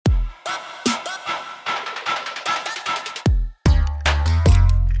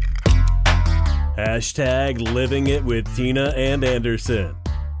Hashtag living it with Tina and Anderson.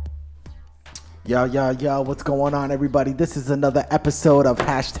 Yo, what's going on, everybody? This is another episode of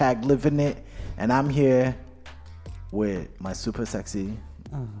Hashtag Living It, and I'm here with my super sexy...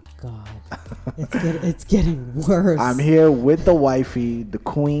 Oh, God. It's getting worse. I'm here with the wifey, the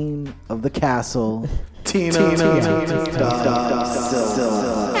queen of the castle, Tina. Queen of the ranch house.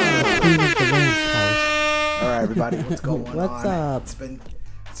 All right, everybody, what's going on? What's up?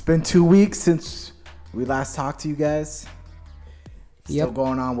 It's been 2 weeks since we last talked to you guys. Still Yep.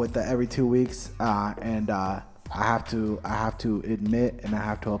 going on with the every 2 weeks, and I have to admit, and I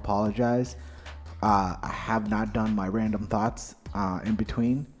have to apologize. I have not done my random thoughts in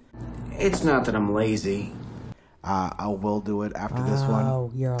between. It's not that I'm lazy. I will do it after this one.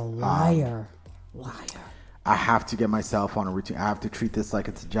 Oh, you're a liar. I have to get myself on a routine. I have to treat this like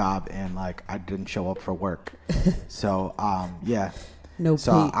it's a job, and like I didn't show up for work. So yeah. No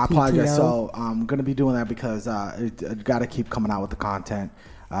So I apologize. PTO. So I'm gonna be doing that because I got to keep coming out with the content.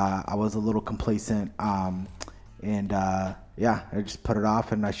 I was a little complacent, and yeah, I just put it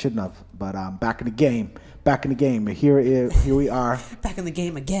off, and I shouldn't have. But back in the game. Here we are. Back in the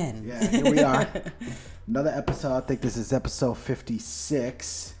game again. Yeah, here we are. Another episode. I think this is episode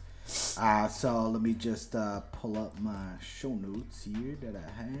 56. So let me just pull up my show notes here that I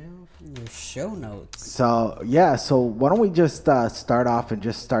have. Your show notes. So yeah, so why don't we just start off and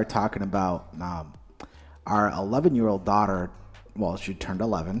just start talking about our 11-year-old daughter. Well, she turned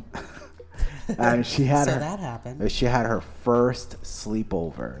 11, and she had So that happened. She had her first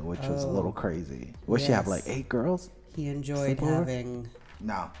sleepover, which was a little crazy. What she have, like 8 girls? He enjoyed Sleepover? having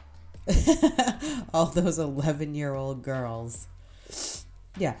No. all those 11-year-old girls.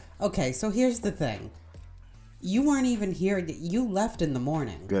 Yeah. Okay, so here's the thing. You weren't even here. You left in the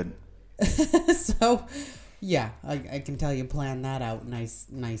morning. Good. So, yeah, I can tell you planned that out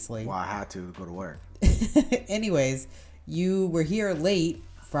nicely. Well, I had to go to work. Anyways, you were here late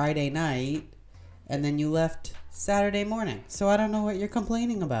Friday night, and then you left Saturday morning. So I don't know what you're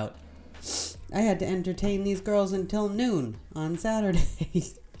complaining about. I had to entertain these girls until noon on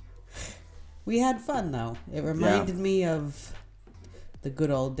Saturday. We had fun, though. It reminded me of the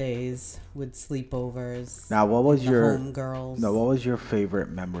good old days with sleepovers. Now, what was and the your homegirls? No, what was your favorite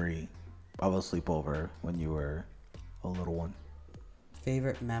memory of a sleepover when you were a little one?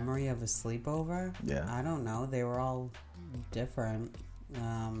 Favorite memory of a sleepover? Yeah. I don't know. They were all different.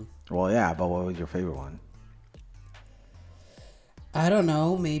 Well, yeah, but what was your favorite one? I don't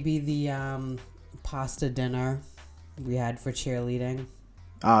know. Maybe the pasta dinner we had for cheerleading.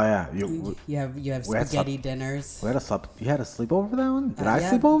 Oh yeah, You have we had spaghetti dinners. You had a sleepover for that one? Did I Yeah.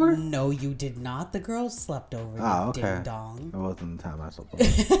 sleep over? No, you did not. The girls slept over. Oh, you okay. Ding dong. It wasn't the time I slept over.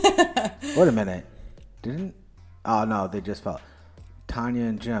 Wait a minute. Didn't? Oh no, they just fell. Tanya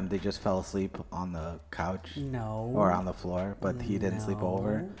and Jim, they just fell asleep on the couch. No. Or on the floor, but he didn't sleep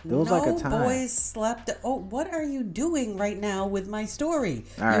over. No. There was like a time. Boys slept. Oh, what are you doing right now with my story?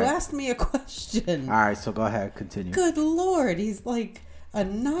 All right. You asked me a question. All right, so go ahead, continue. Good Lord, he's like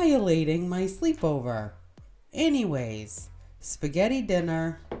annihilating my sleepover. Anyways, spaghetti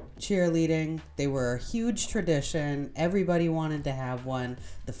dinner, cheerleading, they were a huge tradition. Everybody wanted to have one.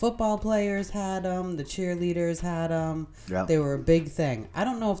 The football players had them, the cheerleaders had them. Yep. They were a big thing. I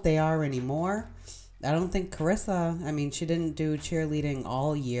don't know if they are anymore. I don't think Carissa, I mean, she didn't do cheerleading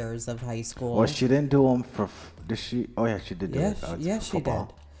all years of high school. Well, she didn't do them for. Did she? Oh yeah, she did do Yeah, it. Oh, it's yeah, for she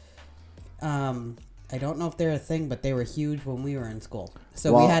football. did. I don't know if they're a thing, but they were huge when we were in school.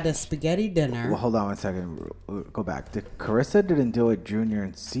 So Well- we had a spaghetti dinner. Well, hold on one second. Go back. Carissa didn't do it junior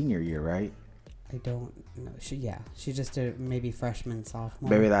and senior year, right? I don't know. She just did maybe freshman, sophomore.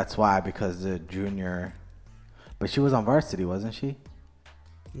 Maybe that's why, because the junior. But she was on varsity, wasn't she?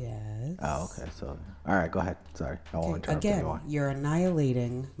 Yes. Oh, okay. So, all right, go ahead. Sorry, I won't interrupt Again, anyone. you're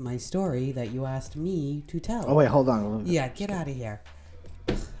annihilating my story that you asked me to tell. Oh wait, hold on. Yeah, get out of here.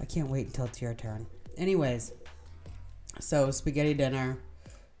 I can't wait until it's your turn. Anyways, so spaghetti dinner.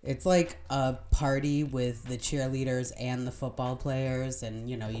 It's like a party with the cheerleaders and the football players, and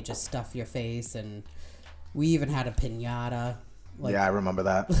you just stuff your face, and we even had a piñata. Yeah, I remember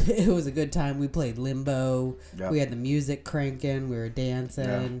that. It was a good time. We played limbo. Yep. We had the music cranking. We were dancing.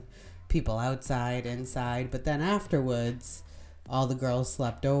 Yeah. People outside, inside. But then afterwards, all the girls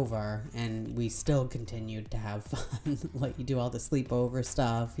slept over, and we still continued to have fun. Like, you do all the sleepover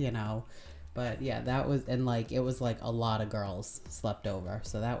stuff, But yeah, that was, and like, it was like a lot of girls slept over.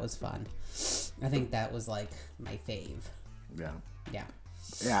 So that was fun. I think that was like my fave. Yeah. Yeah.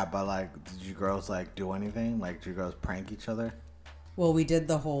 Yeah, but like, did you girls like do anything? Like, did you girls prank each other? Well, we did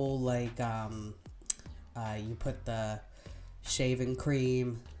the whole like you put the shaving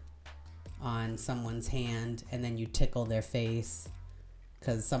cream on someone's hand, and then you tickle their face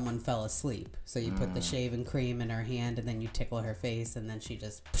because someone fell asleep. So you put the shaving cream in her hand, and then you tickle her face, and then she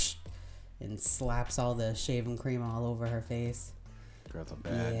just and slaps all the shaving cream all over her face. Girls are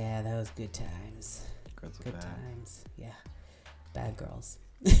bad. Yeah, that was good times. Girls are Good bad. times. Yeah. Bad girls.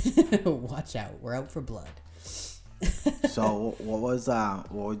 Watch out. We're out for blood. So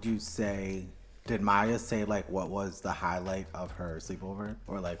what would you say, did Maya say like what was the highlight of her sleepover,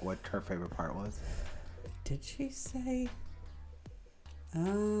 or like what her favorite part was? Did she say?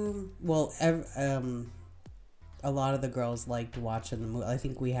 Well, a lot of the girls liked watching the movie. I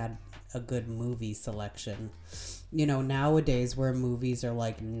think we had a good movie selection. You know, nowadays where movies are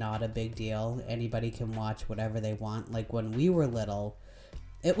like not a big deal, anybody can watch whatever they want. Like when we were little,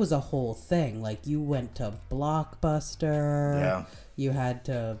 it was a whole thing. Like you went to Blockbuster. Yeah. You had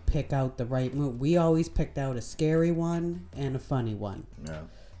to pick out the right movie. We always picked out a scary one and a funny one. Yeah.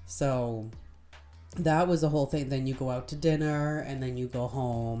 So that was the whole thing. Then you go out to dinner and then you go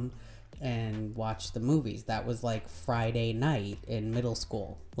home and watch the movies. That was like Friday night in middle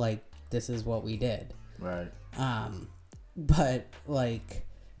school. Like this is what we did. Right. But like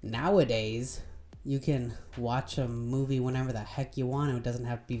nowadays you can watch a movie whenever the heck you want. It doesn't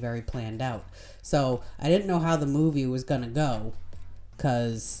have to be very planned out. So I didn't know how the movie was gonna go,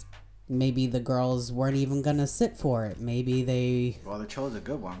 because maybe the girls weren't even gonna sit for it. Maybe they, Well, they chose a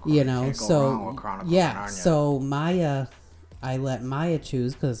good one. you know, Can't go so wrong with Chronicles of yeah. Narnia. So Maya, I let Maya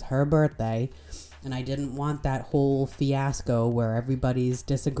choose because her birthday, and I didn't want that whole fiasco where everybody's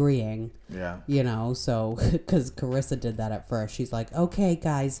disagreeing. Yeah. You know, so because Carissa did that at first. She's like, okay,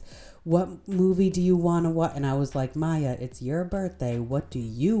 guys, what movie do you want to watch? And I was like, Maya, it's your birthday. What do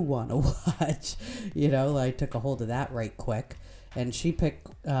you want to watch? You know, I took a hold of that right quick. And she picked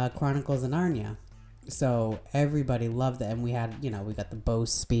Chronicles of Narnia. So everybody loved it. And we had, you know, we got the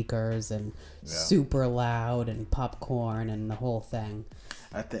Bose speakers and super loud and popcorn and the whole thing.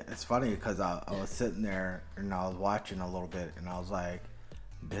 I think it's funny because I was sitting there and I was watching a little bit and I was like,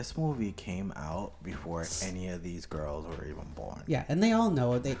 this movie came out before any of these girls were even born. Yeah, and they all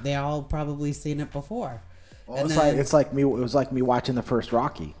know it. They all probably seen it before. Well, And it's like me. It was like me watching the first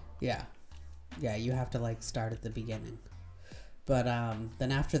Rocky. Yeah. Yeah, you have to like start at the beginning. But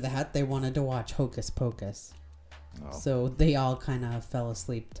then after that, they wanted to watch Hocus Pocus. Oh. So they all kind of fell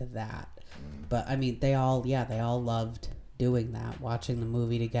asleep to that. But I mean, they all loved doing that, watching the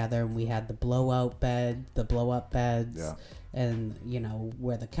movie together. And we had the blow-up beds, Yeah. and you know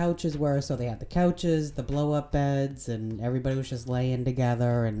where the couches were. So they had the couches, the blow-up beds, and everybody was just laying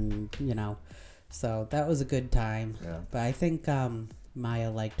together, and you know, so that was a good time. Yeah. But I think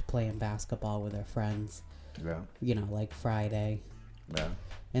Maya liked playing basketball with her friends. Yeah. You know, like Friday. Yeah.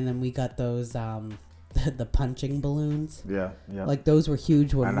 And then we got those the punching balloons. Yeah. Yeah. Like those were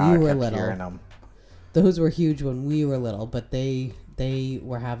huge when I we know, were I kept little. hearing them. Those were huge when we were little, but they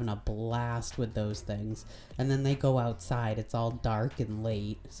were having a blast with those things. And then they go outside. It's all dark and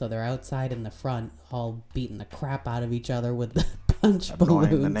late, so they're outside in the front, all beating the crap out of each other with the punch balloons.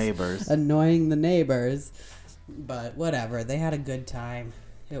 Annoying the neighbors. Annoying the neighbors. But whatever, they had a good time.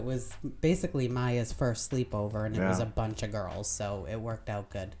 It was basically Maya's first sleepover, and it was Yeah. a bunch of girls, so it worked out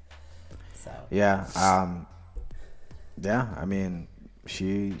good. So Yeah. Yeah. I mean,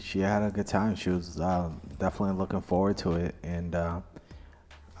 she had a good time. She was definitely looking forward to it, and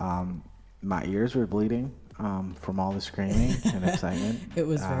my ears were bleeding from all the screaming and excitement. it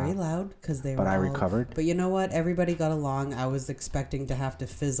was very loud because they were. But I all- recovered. But you know what? Everybody got along. I was expecting to have to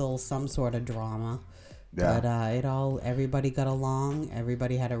fizzle some sort of drama. Yeah. But everybody got along.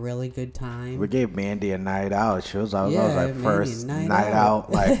 Everybody had a really good time. We gave Mandy a night out. That was like Mandy, first night night out.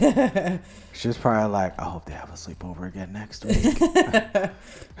 out. Like she was probably like, I hope they have a sleepover again next week.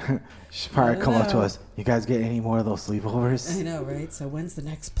 She's probably come up to know. us. You guys get any more of those sleepovers? I know, right? So when's the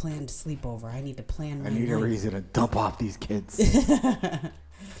next planned sleepover? I need to plan my I need a night. reason to dump off these kids.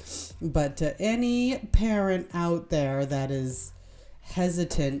 But to any parent out there that is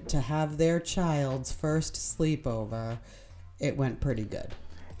hesitant to have their child's first sleepover, it went pretty good.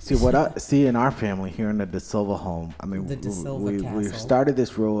 See what I see in our family here in the De Silva home. I mean, The De Silva we castle. started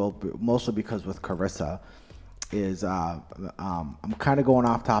this rule mostly because with Carissa is I'm kind of going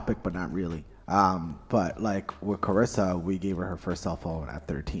off topic, but not really. But like with Carissa, we gave her first cell phone at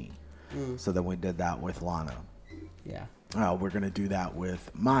 13. So then we did that with Lana. Yeah. We're gonna do that with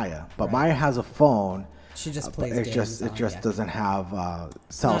Maya, but Maya has a phone. She just plays It games. just doesn't have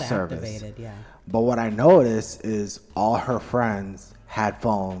cell Not service. activated, yeah. But what I noticed is all her friends had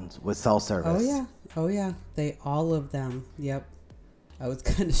phones with cell service. Oh yeah. All of them. Yep. I was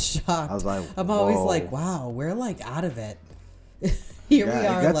kind of shocked. I was like, I'm always whoa. like, wow, we're like out of it. here Yeah, we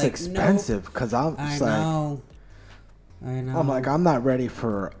are. that's like, expensive because I'm I just like, know. I'm like, I'm not ready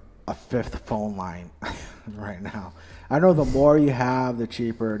for a fifth phone line right now. I know the more you have, the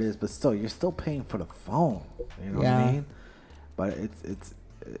cheaper it is, but still, you're still paying for the phone. You know what I Yeah. mean? But it's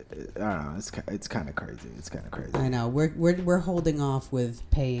I don't know. It's kind of crazy. It's kind of crazy. I know. We're holding off with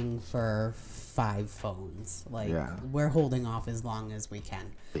paying for 5 phones. Like, Yeah. we're holding off as long as we can.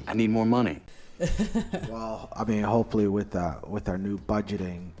 I need more money. Well, I mean, hopefully with our new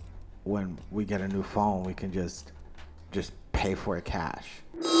budgeting, when we get a new phone, we can just pay for it cash.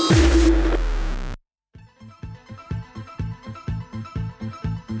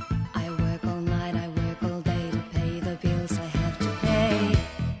 I work all night, I work all day to pay the bills I have to pay.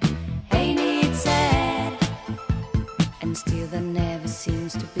 Ain't it sad? And still there never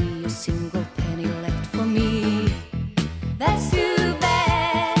seems to be a single penny left for me. That's too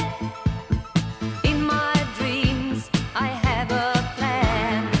bad. In my dreams, I have a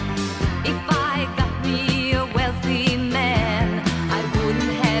plan. If I got me a wealthy man, I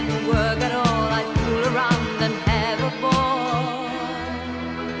wouldn't have to work at all. I'd fool around and have a ball.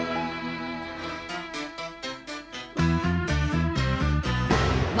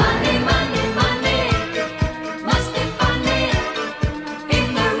 Money, money, money, must be funny in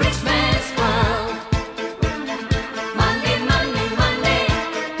the rich man's world. Money, money, money,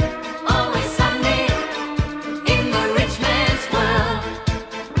 always sunny in the rich man's world.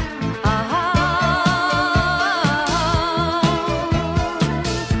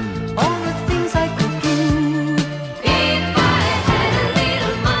 All the things I could do if I had a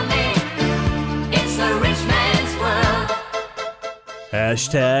little money. It's a rich man's world.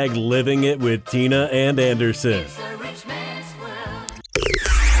 Hashtag living it with Tina and Anderson. It's a rich man's world.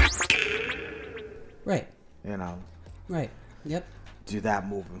 Right. You know, Right. Yep. do that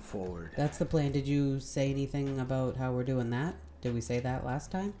moving forward. That's the plan. Did you say anything about how we're doing that? Did we say that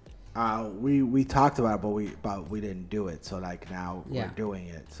last time? We talked about it, but we didn't do it. So like now Yeah. we're doing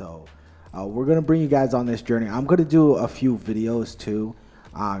it. So we're gonna bring you guys on this journey. I'm gonna do a few videos too,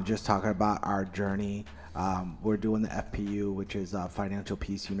 just talking about our journey. We're doing the FPU, which is Financial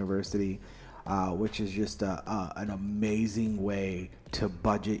Peace University, which is just an amazing way to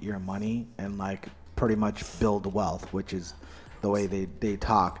budget your money and like pretty much build wealth, which is the way they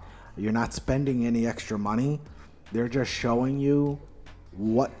talk. You're not spending any extra money. They're just showing you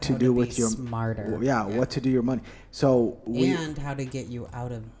what to How do to with be your smarter. Yeah, what to do your money. So we And how to get you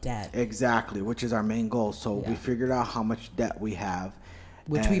out of debt, exactly, which is our main goal. So we Yeah. figured out how much debt we have,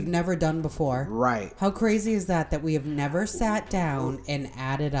 which and- we've never done before. Right. How crazy is that we have never sat down and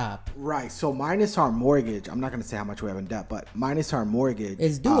added up? Right. So minus our mortgage, I'm not going to say how much we have in debt, but minus our mortgage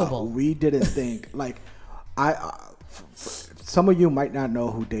Is doable. We didn't think like some of you might not know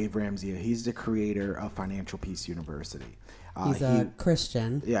who Dave Ramsey is. He's the creator of Financial Peace University. He's a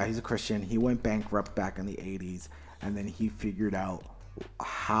Christian. Yeah, he's a Christian. He went bankrupt back in the 80s, and then he figured out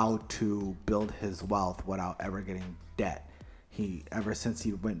how to build his wealth without ever getting debt. Ever since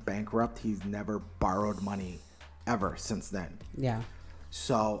he went bankrupt, he's never borrowed money ever since then. Yeah.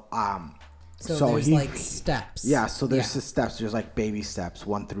 So, So, so there's he- like steps. yeah, so there's the steps. There's like baby steps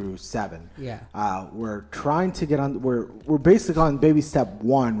 1 through 7. Yeah. We're trying to get on. We're basically on baby step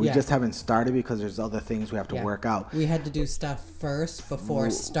 1. We Yeah. just haven't started because there's other things we have to Yeah. work out. We had to do stuff first before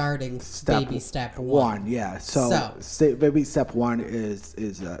starting baby step 1. 1, yeah. So baby step 1 is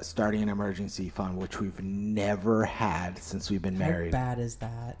starting an emergency fund, which we've never had since we've been How married. bad is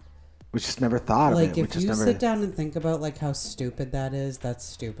that? We just never thought of it. Like, We if just you never. sit down and think about like how stupid that is, that's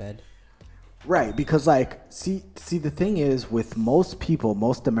stupid. Right, because like see the thing is with most people,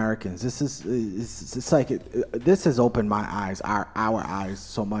 most Americans, this is it's like this has opened my eyes, our eyes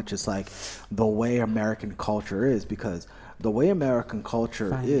so much. It's like the way American culture is, because the way American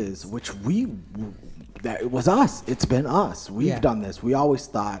culture is, which that it was us, it's been us. We've Yeah. done this. We always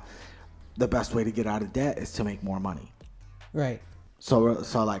thought the best way to get out of debt is to make more money. Right. So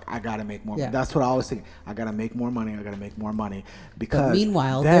like I gotta make more. Yeah. Money. That's what I always think. I gotta make more money. I gotta make more money because. But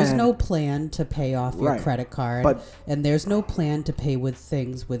meanwhile, there's then- no plan to pay off your Right. credit card, But- and there's no plan to pay with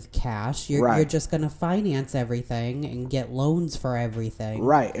things with cash. You're Right. just going to finance everything and get loans for everything.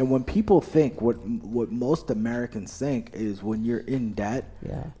 Right, and when people think what most Americans think is when you're in debt,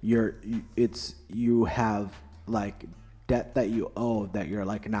 Yeah. you have like debt that you owe that you're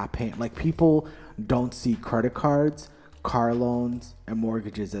like not paying. Like people don't see credit cards, car loans, and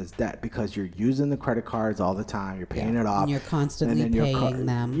mortgages as debt because you're using the credit cards all the time. You're paying it off, And you're constantly then your paying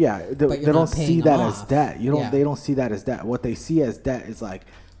them, Yeah, but they you're don't not see paying that them as off. debt. Yeah. They don't see that as debt. What they see as debt is like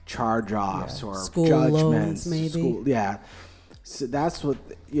charge-offs or School judgments, loans, maybe. yeah. So that's what,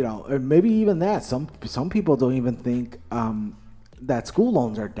 or maybe even that. Some people don't even think that school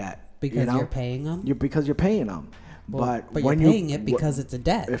loans are debt. Because you're paying them? Because you're paying them. Well, but when you're paying it because it's a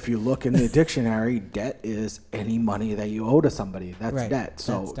debt. If you look in the dictionary, debt is any money that you owe to somebody. That's Right. debt.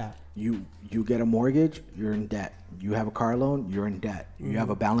 So That's debt. you get a mortgage, you're in debt. You have a car loan, you're in debt. You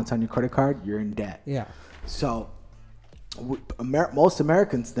have a balance on your credit card, you're in debt. Yeah. So most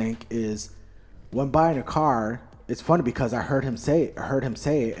Americans think is when buying a car. It's funny because I heard him say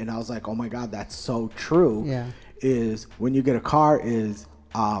it, and I was like, oh my God, that's so true. Yeah. Is when you get a car is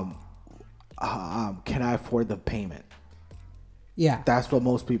can I afford the payment? Yeah. That's what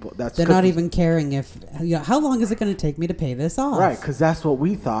most people. They're not even caring if how long is it going to take me to pay this off? Right, because that's what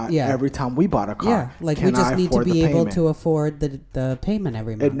we thought. Yeah. Every time we bought a car. Yeah, like we Can just I need to afford the be able payment? to afford the payment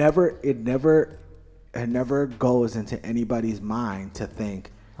every month. It never goes into anybody's mind to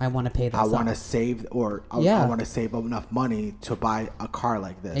think I want to pay this I want to off save or I want to save enough money to buy a car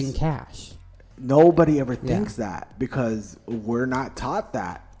like this in cash. Nobody ever thinks that because we're not taught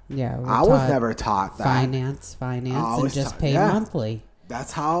that. Yeah, I was never taught that. Finance, and just pay monthly.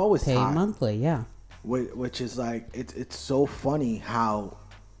 That's how I was Pay taught. monthly, yeah. Which is like it's so funny how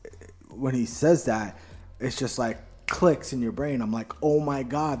when he says that, it's just like clicks in your brain. I'm like, oh my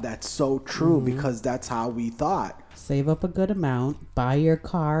God, that's so true because that's how we thought. Save up a good amount, buy your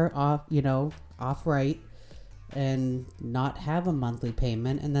car off, off right, and not have a monthly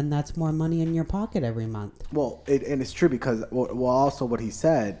payment, and then that's more money in your pocket every month. Well, and it's true because also what he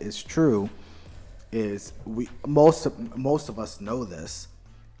said is true. Is most of us know this,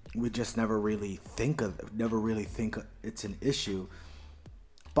 we just never really think it's an issue.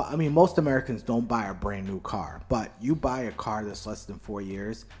 But I mean, most Americans don't buy a brand new car. But you buy a car that's less than 4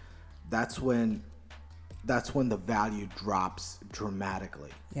 years, that's when the value drops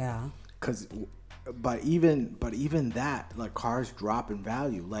dramatically. Yeah. But even that, like, cars drop in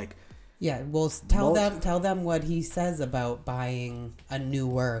value. Like, yeah, well, tell them what he says about buying a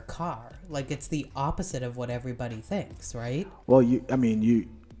newer car. Like, it's the opposite of what everybody thinks, right? well, when you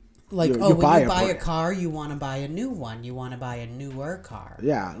buy a car, you want to buy a new one. You want to buy a newer car.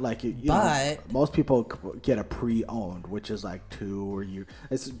 Yeah, like most people get a pre-owned, which is like 2 or you.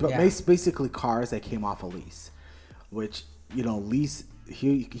 Basically cars that came off a lease, which lease.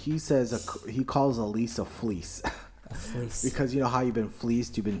 He says he calls a lease a fleece. A fleece. Because you know how you've been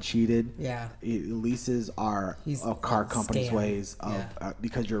fleeced, you've been cheated. Yeah. Leases are a car company's scam. ways of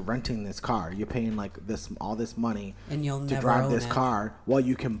because you're renting this car, you're paying like all this money and you'll to never drive own this it. car. Well,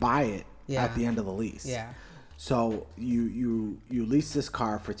 you can buy it Yeah. at the end of the lease. Yeah. So you lease this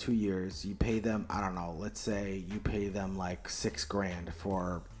car for 2 years. You pay them, I don't know, let's say you pay them like $6,000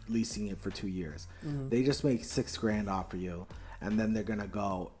 for leasing it for 2 years. Mm-hmm. They just make $6,000 off of you, and then they're gonna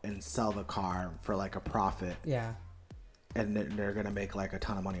go and sell the car for like a profit. Yeah. And they're gonna make like a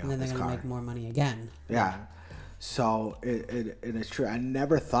ton of money And off then they're this going to car. make more money again. Yeah. So it's true. I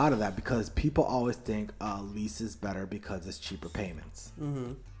never thought of that because people always think a lease is better because it's cheaper payments.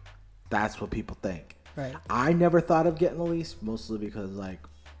 Mm-hmm. That's what people think. Right. I never thought of getting a lease, mostly because like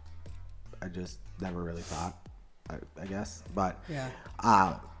I just never really thought. I guess, but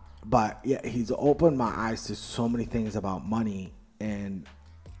he's opened my eyes to so many things about money, and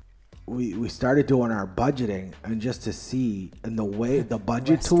we started doing our budgeting, and just to see in the way the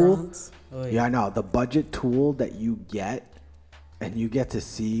budget tool. Restaurants? Oh, Yeah, I know the budget tool that you get, and you get to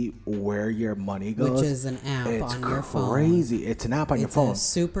see where your money goes. Which is an app it's on your phone. Crazy! It's an app on your phone. It's a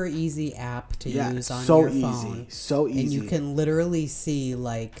super easy app to use on so your easy, phone. so easy. And you can literally see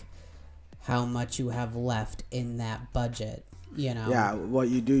like how much you have left in that budget. Yeah, what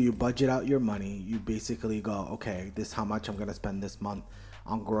you do, you budget out your money. You basically go, okay, this is how much I'm going to spend this month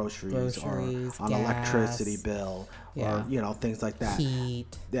on groceries or on gas, electricity bill or things like that. Heat.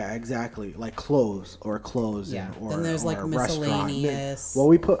 Yeah, exactly. Like clothes or clothes. Yeah. Or, Then there's, like, or a restaurant. miscellaneous.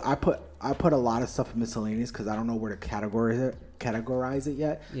 Well, I put a lot of stuff in miscellaneous because I don't know where to categorize it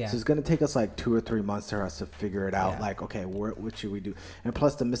yet. Yeah. So it's going to take us like 2 or 3 months for us to figure it out. Yeah. Like, okay, what should we do? And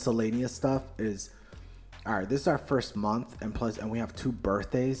plus the miscellaneous stuff is, all right, this is our first month, and we have 2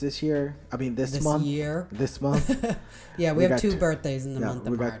 birthdays this year. I mean, this month. This month. Yeah, we have 2 birthdays in the month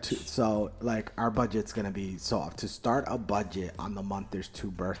of March. So, like, our budget's going to be, so to start a budget on the month, there's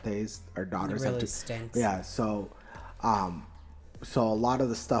 2 birthdays. Our daughters have 2. Stinks. Yeah, so a lot of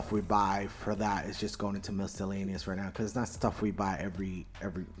the stuff we buy for that is just going into miscellaneous right now because it's not stuff we buy we're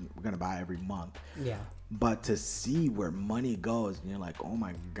going to buy every month. Yeah. But to see where money goes, and you're like, oh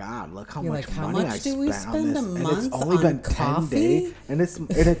my God, look how You're much like, how money much I do we spent on spend this. a And month it's only on been coffee? 10 days, and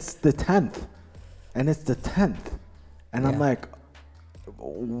it's the 10th. And it's the 10th. And I'm Yeah. like,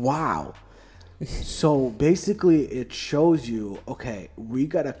 wow. So basically it shows you, okay, we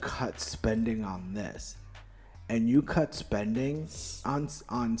got to cut spending on this. and you cut spending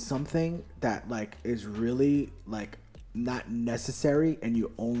on something that like is really like not necessary, and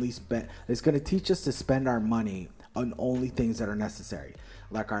you only spend, it's going to teach us to spend our money on only things that are necessary,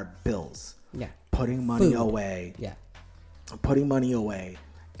 like our bills. Yeah. Putting money Food. away. Yeah. Putting money away,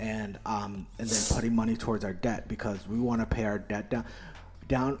 and then putting money towards our debt because we want to pay our debt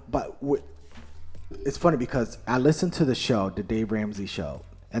down. But it's funny because I listened to the show, the Dave Ramsey show,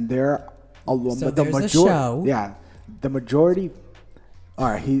 and there, So there's a show. Yeah, the majority. All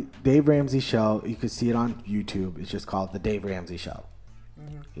right, Dave Ramsey show. You can see it on YouTube. It's just called the Dave Ramsey Show.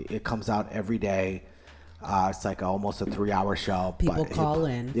 Mm-hmm. It comes out every day. It's like almost a 3-hour show. People call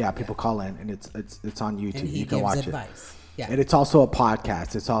in. Yeah, people call in, and it's on YouTube. And he you can gives watch advice. Yeah. And it's also a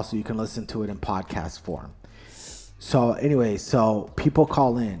podcast. It's also, you can listen to it in podcast form. So anyway, so people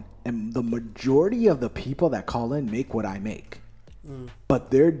call in, and the majority of the people that call in make what I make,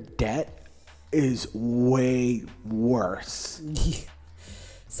 but their debt is way worse.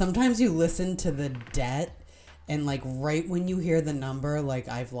 Sometimes you listen to the debt, and like right when you hear the number, like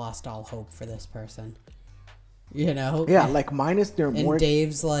I've lost all hope for this person. You know? Yeah, like minus their And mortgage.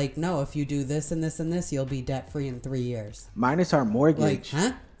 Dave's like, no, if you do this and this and this, you'll be debt free in 3 years. Minus our Like, mortgage.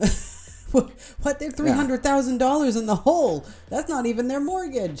 huh? What? They're $300,000 in the hole. That's not even their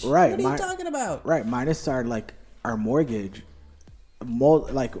mortgage. Right, What are you talking about? Right, minus our mortgage.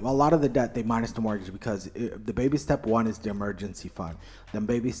 Like a lot of the debt, they minus the mortgage because the baby step 1 is the emergency fund. Then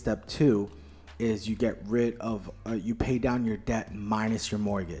baby step 2 is you get rid of, you pay down your debt minus your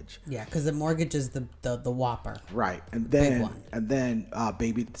mortgage. Yeah, because the mortgage is the whopper. Right, and big then one.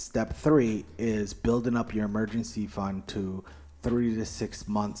 baby step 3 is building up your emergency fund to 3 to 6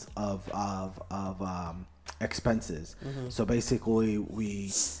 months of expenses. Mm-hmm. So basically,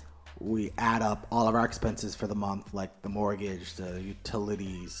 we add up all of our expenses for the month, like the mortgage, the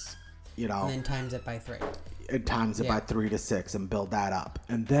utilities, you know, And then times it by 3. and times it by 3 to 6 and build that up.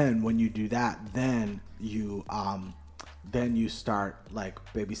 And then when you do that, then you start like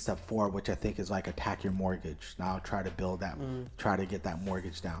baby step 4, which I think is like attack your mortgage. Now try to build that, try to get that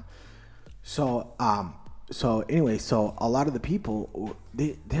mortgage down. So anyway, so a lot of the people,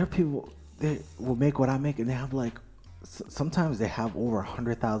 they will make what I make, and they have like, sometimes they have over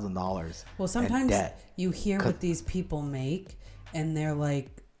 $100,000. Well, sometimes you hear what these people make, and they're like,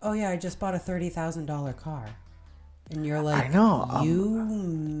 "Oh yeah, I just bought a $30,000 car," and you're like, I know, you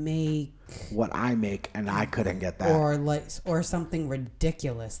make what I make, and I couldn't get that. or something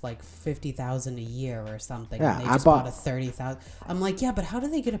ridiculous like $50,000 a year or something. Yeah, and they I just bought bought a $30,000. I'm like, yeah, but how do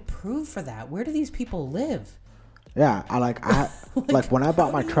they get approved for that? Where do these people live? Yeah, like when I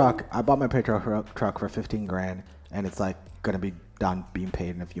bought my truck, I bought my pickup truck for $15,000, and it's like gonna be done being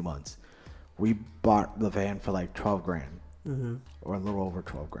paid in a few months. We bought the van for like $12,000, or a little over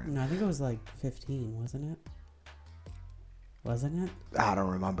 $12,000. No, I think it was like 15, wasn't it? Wasn't it? I don't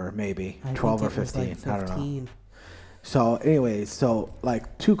remember, maybe I 12 or think it was 15. like I don't know. 15. So, anyways, so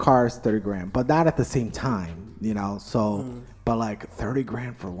like 2 cars, $30,000, but not at the same time, you know. So, but like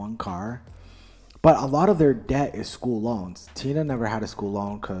 $30,000 for 1 car. But a lot of their debt is school loans. Tina never had a school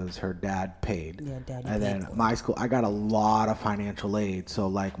loan because her dad paid. Yeah, Daddy and paid then for my school, I got a lot of financial aid. So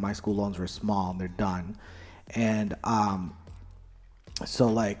like my school loans were small and they're done. And so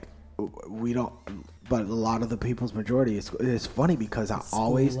like we don't, but a lot of the people's majority is, it's funny because I've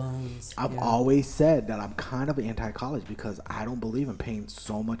always said that I'm kind of anti-college because I don't believe in paying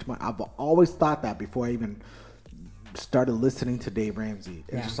so much money. I've always thought that before I even started listening to Dave Ramsey.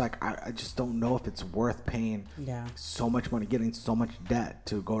 It's just like I just don't know if it's worth paying so much money, getting so much debt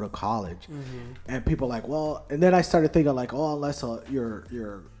to go to college. And people are like, well, and then I started thinking like, oh, unless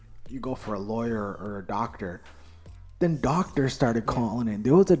you go for a lawyer or a doctor. Then doctors started calling in.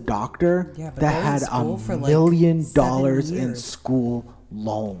 There was a doctor that had $1 million in school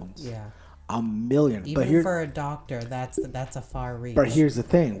loans. Yeah. $1 million. Even for a doctor, that's a far reach. But here's the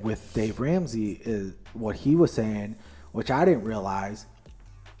thing with Dave Ramsey is what he was saying, which I didn't realize,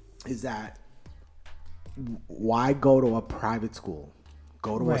 is that why go to a private school?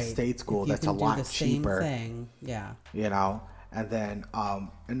 Go to a state school that's a lot cheaper. Same thing. Yeah. You know, and then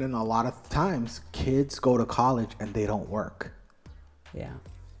a lot of times kids go to college and they don't work. Yeah.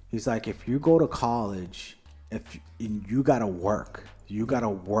 He's like, if you go to college, you gotta work. You gotta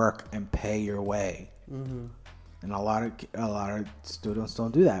work and pay your way. And a lot of students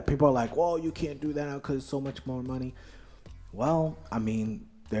don't do that. People are like, well, you can't do that now because it's so much more money. Well, I mean,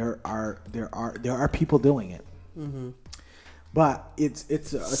 there are people doing it. But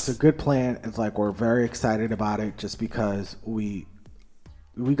it's a good plan. It's like we're very excited about it just because we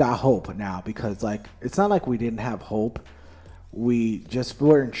got hope now, because like it's not like we didn't have hope. We just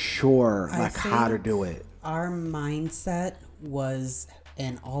weren't sure like how to do it. our mindset was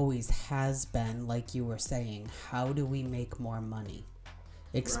and always has been, like you were saying, how do we make more money?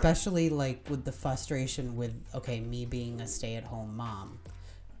 Especially like with the frustration with, okay, me being a stay-at-home mom.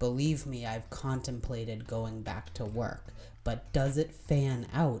 Believe me, I've contemplated going back to work. But does it fan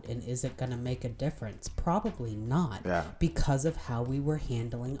out, and is it going to make a difference? Probably not. Yeah. Because of how we were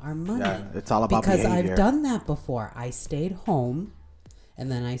handling our money. Yeah, it's all about because behavior. I've done that before. I stayed home,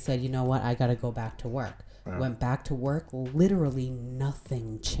 and then I said, you know what? I got to go back to work. Yeah. Went back to work. Literally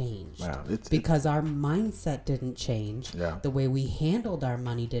nothing changed. Yeah, because our mindset didn't change. Yeah. The way we handled our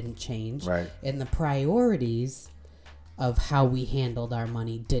money didn't change. Right. And the priorities of how we handled our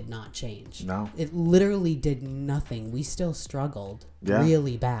money did not change. No. It literally did nothing. We still struggled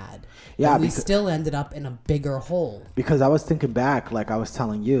really bad. Yeah, And we still ended up in a bigger hole. Because I was thinking back, like I was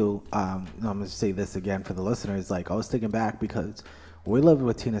telling you, I'm going to say this again for the listeners. Like I was thinking back because we lived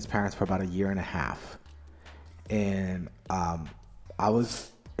with Tina's parents for about a year and a half. And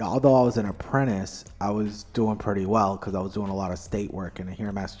although I was an apprentice, I was doing pretty well because I was doing a lot of state work. And here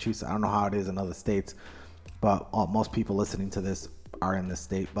in Massachusetts, I don't know how it is in other states, but most people listening to this are in this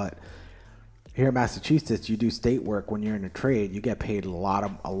state. But here in Massachusetts, you do state work when you're in a trade. You get paid a lot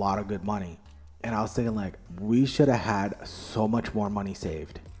of good money. And I was thinking, like, we should have had so much more money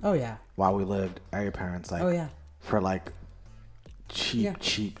saved. Oh, yeah. While we lived at your parents, like, Oh, yeah. for like cheap.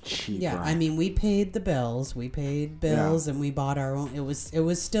 Yeah, rent. I mean, we paid the bills. We paid bills, and we bought our own. It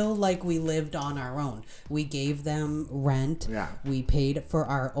was still like we lived on our own. We gave them rent. Yeah. We paid for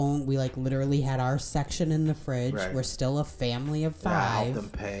our own. We like literally had our section in the fridge. Right. We're still a family of Yeah, five. help them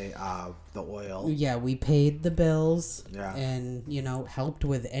pay the oil. Yeah, we paid the bills. Yeah. And helped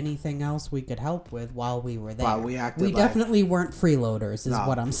with anything else we could help with while we were there. But we acted like- definitely weren't freeloaders, is No.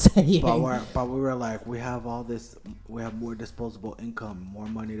 what I'm saying. But we were like, we have all this, we have more disposable income, more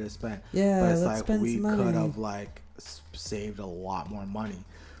money to spend. Yeah, but it's let's like spend we some money. could have like saved a lot more money.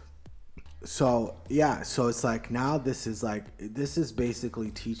 So yeah, so it's like now this is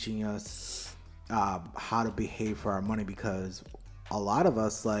basically teaching us how to behave for our money, because a lot of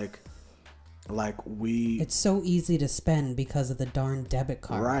us like we It's so easy to spend because of the darn debit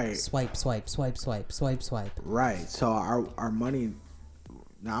card. Right. Swipe, swipe, swipe, swipe, swipe, swipe. right. So our money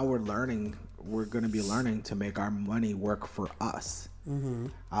now we're going to be learning to make our money work for us. Mm-hmm.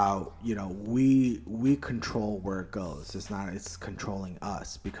 We control where it goes. It's controlling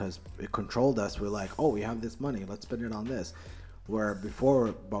us, because it controlled us. We're like, oh, we have this money, let's spend it on this. Where before,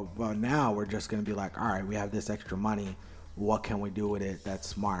 but now we're just going to be like, all right, we have this extra money. What can we do with it that's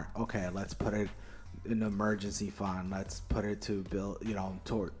smart? Okay, let's put it in an emergency fund. Let's put it to build,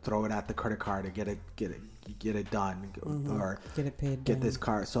 to throw it at the credit card to get it done, or Get it paid. get this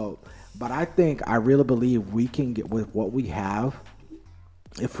car. So, but I really believe we can get with what we have.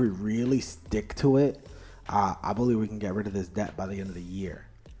 If we really stick to it, I believe we can get rid of this debt by the end of the year.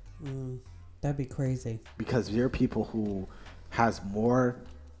 That'd be crazy. Because there are people who has more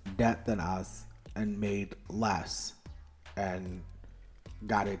debt than us and made less and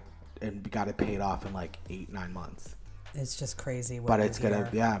got it paid off in like 8-9 months. It's just crazy. But it's gonna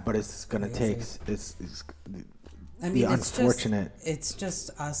take I mean, unfortunate. It's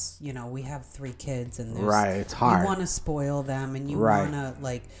just us, we have 3 kids, and there's, Right, it's hard. You want to spoil them, and you Right. want to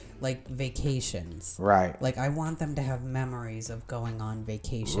like vacations. Right. Like I want them to have memories of going on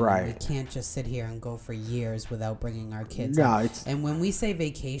vacation. Right. We can't just sit here and go for years without bringing our kids. No, up. it's- And when we say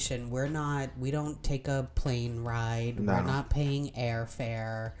vacation, we don't take a plane ride. No. We're not paying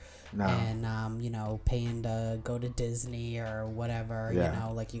airfare. No. And paying to go to Disney or whatever. Yeah.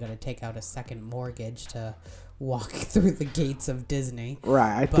 Like you got to take out a second mortgage to walk through the gates of Disney.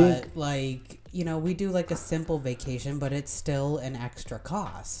 Right. But we do like a simple vacation, but it's still an extra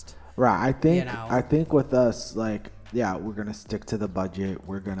cost. Right. I think with us, we're gonna stick to the budget.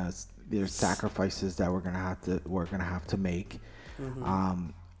 There's sacrifices that we're gonna have to make. Mm-hmm.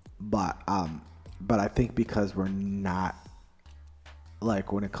 But I think because we're not,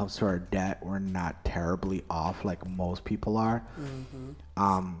 like, when it comes to our debt, we're not terribly off like most people are.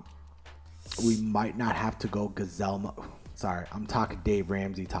 Mm-hmm. We might not have to go gazelle mode. Sorry, I'm talking Dave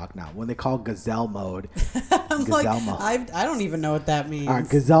Ramsey talk now. When they call gazelle mode, I don't even know what that means.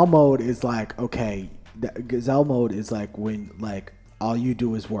 Gazelle mode is like, gazelle mode is like when all you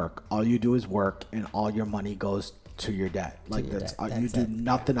do is work. All you do is work, and all your money goes to your debt. Like that's you do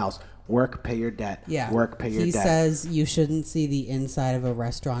nothing else. Work, pay your debt. Yeah. Work, pay your debt. He says you shouldn't see the inside of a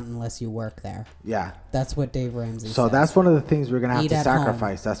restaurant unless you work there. Yeah. That's what Dave Ramsey says. So that's one of the things we're gonna have Eat to at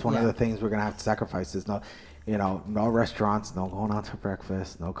sacrifice. home. That's one of the things we're gonna have to sacrifice. Is no restaurants, no going out to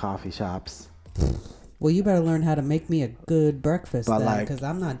breakfast, no coffee shops. Well, you better learn how to make me a good breakfast But then, like- because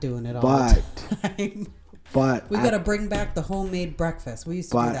I'm not doing it all but- the time. But We got to bring back the homemade breakfast. We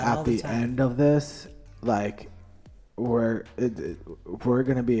used to do but that all at the the time. end of this, like, we're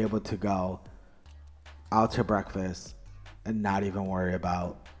gonna be able to go out to breakfast and not even worry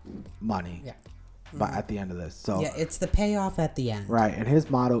about money. Yeah. But at the end of this, so Yeah, it's the payoff at the end. right, and his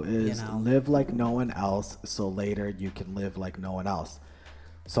motto is You know. live like no one else, so later you can live like no one else.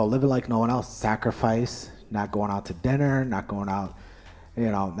 So living like no one else, sacrifice, not going out to dinner, not going out,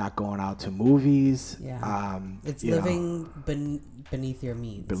 not going out to movies. Yeah. It's you know, living beneath your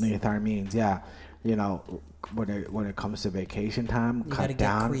means. beneath our means. Yeah, when it comes to vacation time, You gotta cut get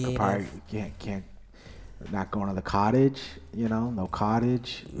down. creative. Probably can't not going to the cottage. No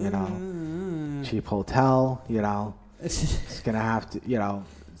cottage. Cheap hotel. It's gonna have to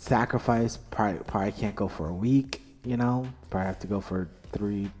sacrifice. Probably can't go for a week. Probably have to go for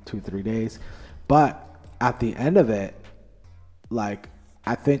 3 days. But at the end of it, like,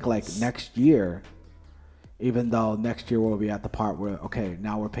 I think like next year, even though next year we'll be at the part where, okay,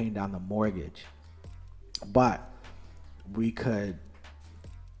 now we're paying down the mortgage, but we could,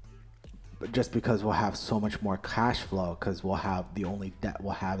 just because we'll have so much more cash flow, because we'll have the only debt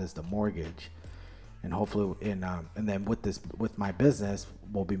we'll have is the mortgage, and hopefully and then with my business,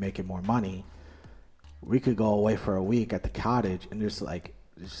 we'll be making more money. We could go away for a week at the cottage and just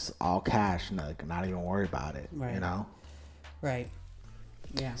all cash and not even worry about it. Right. Right.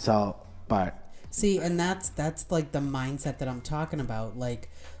 Yeah. So, but See, and that's like the mindset that I'm talking about. Like,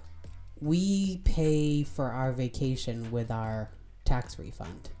 we pay for our vacation with our tax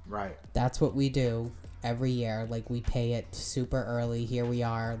refund. right. That's what we do every year. Like, we pay it super early. Here we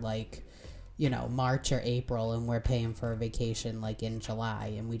are, like, March or April, and we're paying for a vacation like in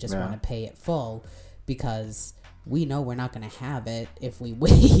July, and we just Yeah. want to pay it full because we know we're not going to have it if we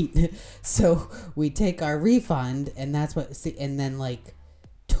wait. So we take our refund, and that's what. See, and then like,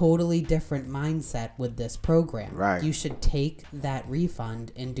 totally different mindset with this program. Right. You should take that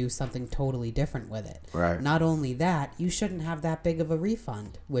refund and do something totally different with it. Right. Not only that, you shouldn't have that big of a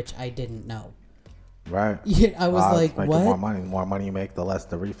refund, which I didn't know. Right. Yeah, I was like, it's making what? More money you make, the less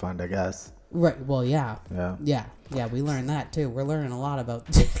the refund, I guess. Right. Well, yeah. Yeah. Yeah. We learned that too. We're learning a lot about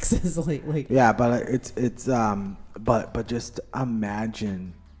taxes lately. Yeah, but but just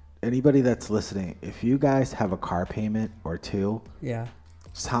imagine, anybody that's listening, if you guys have a car payment or two, Yeah.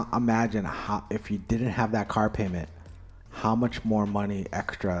 just imagine how, if you didn't have that car payment, how much more money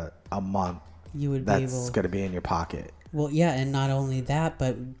extra a month You would be that's able. going to be in your pocket. Well, yeah, and not only that,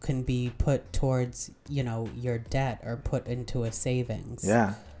 but can be put towards your debt or put into a savings.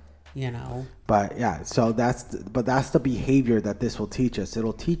 Yeah. But yeah, so that's the behavior that this will teach us.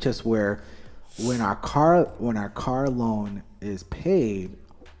 It'll teach us where when our car loan is paid,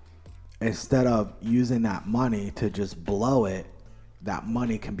 instead of using that money to just blow it, that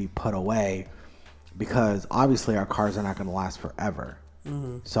money can be put away, because obviously our cars are not going to last forever.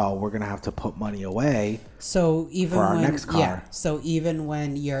 Mm-hmm. So we're going to have to put money away. So even For our when, next car. Yeah. So even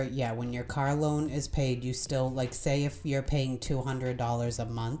when when your car loan is paid, you still, like, say if you're paying $200 a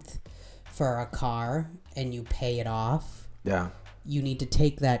month for a car and you pay it off, Yeah. you need to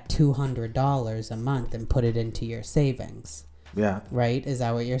take that $200 a month and put it into your savings. Yeah. Right? Is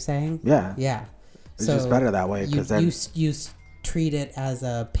that what you're saying? Yeah. Yeah. It's just better that way, 'cause then- you treat it as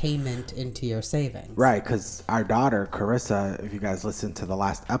a payment into your savings. Right, because our daughter, Carissa, if you guys listened to the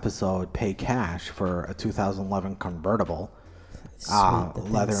last episode, paid cash for a 2011 convertible. Sweet, the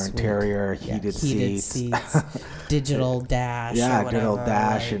thing's Leather sweet. interior, Yeah, heated seats. digital dash. Yeah, or whatever, digital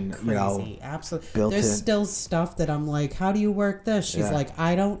dash, like, and, crazy. Absolutely. built There's in. still stuff that I'm like, how do you work this? She's Yeah. like,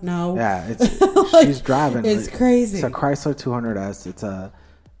 I don't know. Yeah, it's Like, she's driving. it's crazy. It's a Chrysler 200S.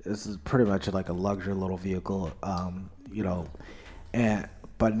 This is pretty much like a luxury little vehicle.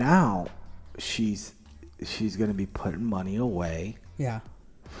 But now she's gonna be putting money away Yeah.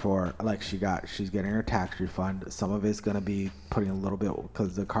 for, like, she's getting her tax refund. Some of it's gonna be putting a little bit,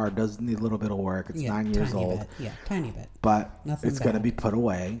 because the car does need a little bit of work. It's 9 years tiny old, bit. Yeah, tiny bit. but Nothing it's gonna bad. be put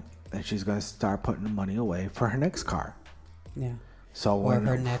away, and she's gonna start putting the money away for her next car. Yeah. So Or when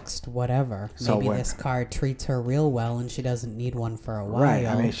her next whatever. So Maybe when- this car treats her real well and she doesn't need one for a while. right,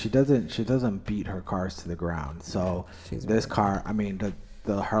 I mean, she doesn't beat her cars to the ground. So she's this very car, I mean,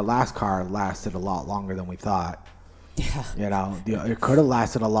 her last car lasted a lot longer than we thought. Yeah. It could have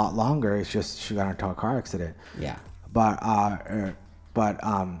lasted a lot longer. It's just she got into a car accident. Yeah. But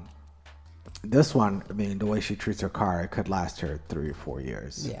this one, I mean, the way she treats her car, it could last her 3 or 4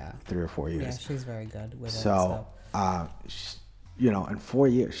 years. Yeah. 3 or 4 years. Yeah, she's very good with it. So, in 4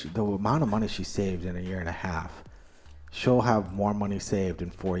 years, the amount of money she saved in a year and a half, she'll have more money saved in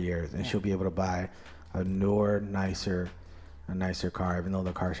 4 years, and she'll be able to buy a newer, nicer car, even though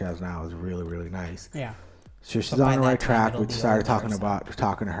the car she has now is really, really nice. Yeah. So she's But by on the that right time, track. it'll We be started older,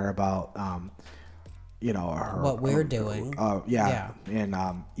 talking to her about, her, What we're doing. yeah. And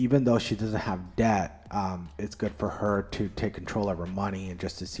even though she doesn't have debt, it's good for her to take control of her money and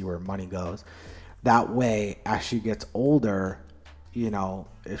just to see where money goes. That way, as she gets older,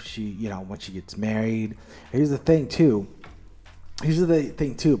 if she, when she gets married. Here's the thing too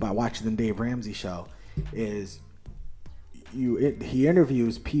about watching the Dave Ramsey show is he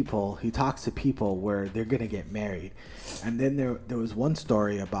interviews people, he talks to people where they're gonna get married. And then there was one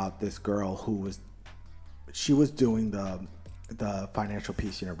story about this girl who was doing the Financial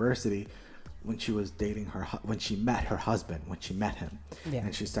Peace University when she was dating when she met him, Yeah.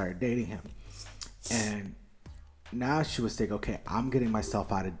 and she started dating him. And now she was saying, okay, I'm getting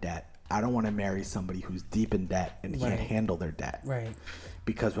myself out of debt. I don't want to marry somebody who's deep in debt and can't handle their debt. Right.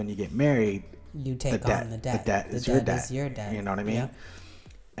 Because when you get married, You take on the debt. The debt The is your debt debt. is your debt. You know what I mean? Yeah.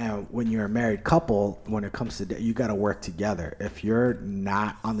 And when you're a married couple, when it comes to debt, you got to work together. If you're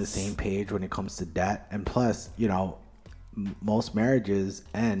not on the same page when it comes to debt, and plus, most marriages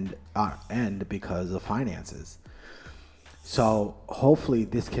end because of finances. So hopefully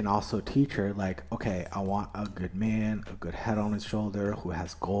this can also teach her, like, okay, I want a good man, a good head on his shoulder, who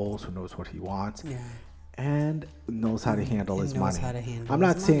has goals, who knows what he wants, and knows how to handle his money. I'm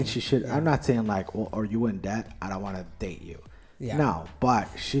not saying she should. I'm not saying like, well, are you in debt? I don't want to date you. Yeah. No, but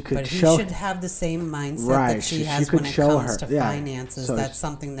she could But he show. should have the same mindset Right, that she she has could when it show comes her, to yeah. finances. So That's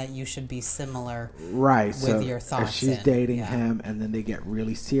something that you should be similar Right. with So your thoughts if she's in. dating Yeah. him and then they get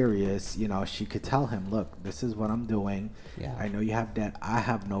really serious, she could tell him, look, this is what I'm doing. Yeah. I know you have debt. I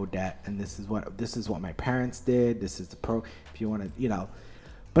have no debt. And this is what my parents did. This is the if you want to,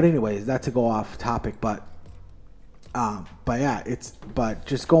 but anyways, not to go off topic, but yeah, but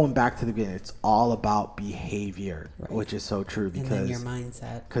just going back to the beginning, it's all about behavior, which is so true And then your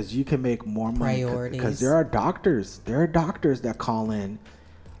mindset. because you can make more money Priorities. because there are doctors that call in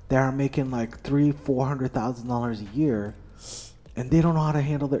that are making like $300,000-$400,000 a year, and they don't know how to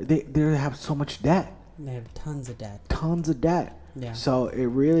handle they have so much debt, They have tons of debt. Yeah. So it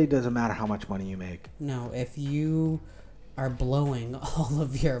really doesn't matter how much money you make. No, if you are blowing all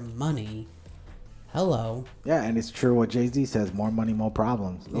of your money, hello. Yeah, and it's true what Jay-Z says: more money, more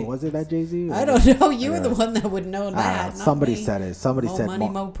problems. Oh, was it that Jay-Z? I don't know. You were the one that would know that. not Somebody me. said it. Somebody More said money,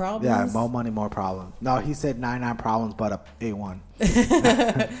 more problems? Yeah, more money, more problems. No, he said 99 problems, but a A1.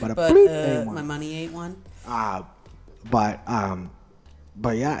 but a But bleep A1. my money ain't one.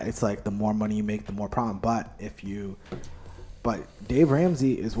 But yeah, it's like the more money you make, the more problem. But Dave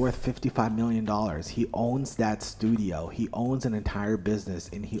Ramsey is worth $55 million. He owns that studio. He owns an entire business,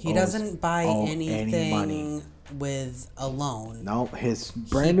 and he Doesn't buy any anything money. with a loan. No, his He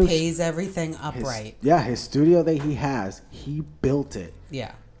brand new pays everything upright. his studio that he has, he built it,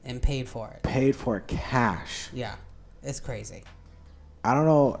 Yeah, and paid for it. paid for it cash. Yeah, it's crazy. I don't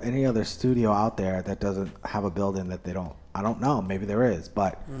know any other studio out there that doesn't have a building that they don't. I don't know. Maybe there is,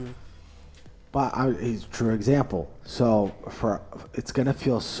 but he's a true example. So it's gonna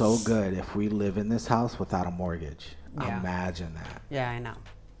feel so good if we live in this house without a mortgage. Yeah. Imagine that. Yeah, I know.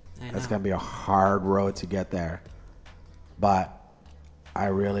 It's gonna be a hard road to get there, but I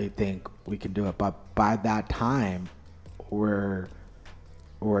really think we can do it. But by that time, we're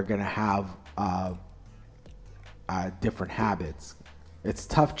gonna have different habits. It's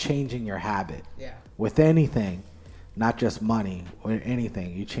tough changing your habit. Yeah. With anything, not just money or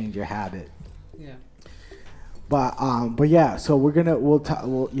anything, you change your habit. Yeah. But yeah, so we'll talk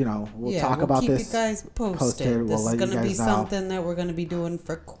about keep this. you guys posted. We'll This let is you going to be guys know. something that we're going to be doing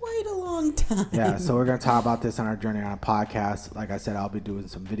for quite a long time. Yeah, so we're gonna talk about this on our journey on a podcast. Like I said, I'll be doing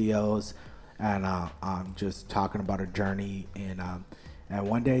some videos and just talking about our journey. And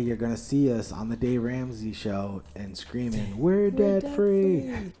one day you're gonna see us on the Dave Ramsey show and screaming, "We're debt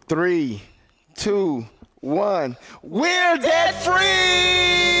free." 3, 2, 1. We're debt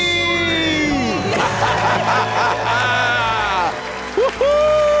free!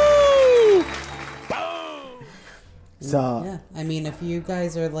 Woohoo! So Yeah, I mean, if you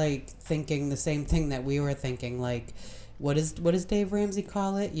guys are like thinking the same thing that we were thinking, like, what does Dave Ramsey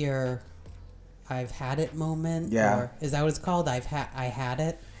call it? Your "I've had it" moment. Yeah. Or is that what it's called? I had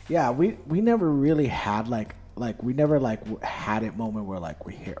it. yeah, we never really had we never had it moment where like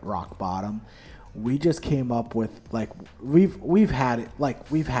we hit rock bottom. We just came up with we've had it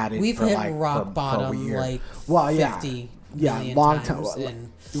We've for hit like rock for a bottom year. like Well, 50 million long times. time.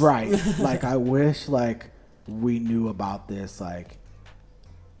 And Right. Like I wish we knew about this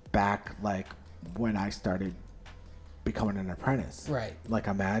back when I started becoming an apprentice. Right. Like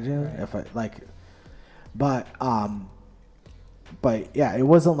imagine if I but yeah, it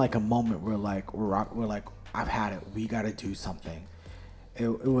wasn't like a moment where we're I've had it. We got to do something. It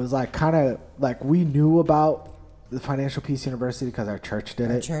was like kind of like we knew about the Financial Peace University because our church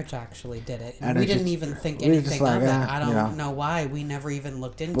did Our it. church actually did it. And we it didn't just- even think we were just anything like, of it. eh, I you don't know. know why. We never even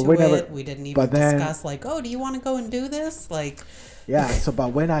looked into we never- it. We didn't even but then- discuss like, oh, do you want to go and do this? Like, Yeah. So, but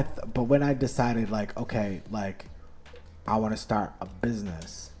when I decided like, okay, like I want to start a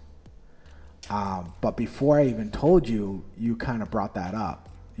business. But before I even told you, you kind of brought that up.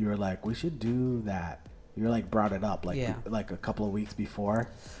 You were like, we should do that. You were like brought it up like Yeah. like a couple of weeks before.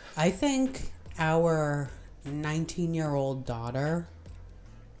 I think our 19-year-old daughter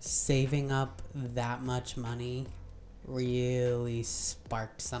saving up that much money really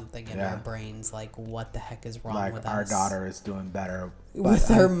sparked something in Yeah. our brains. Like, what the heck is wrong Like with our us? daughter is doing better with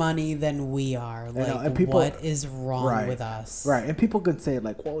but her money than we are. Like, know, and people- what is wrong right, with us? Right, and people could say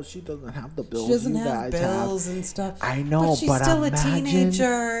like, "Well, she doesn't have the bills. She doesn't you have guys bills and stuff. I know, but she's but still imagine- a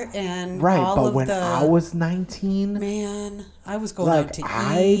teenager, and Right, all but of when the I was 19, man, I was going out like to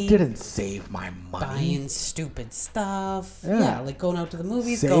I eat, didn't save my money. buying stupid stuff. Yeah. Yeah, like going out to the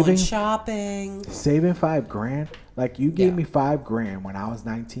movies, Saving- going shopping. Saving $5,000, like you gave Yeah. me $5,000 when I was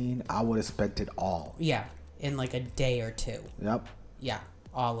 19, I would have spent it all. Yeah, in like a day or two. Yep. Yeah,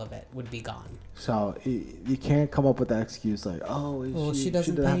 all of it would be gone. So you can't come up with that excuse like, "Oh, Well, she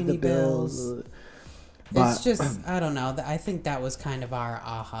doesn't didn't pay have the any bills." But It's just, I don't know. I think that was kind of our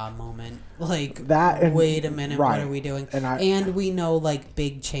aha moment. Like, That and- wait a minute, right. what are we doing? And And we know like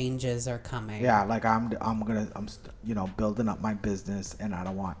big changes are coming. yeah, like I'm building up my business, and I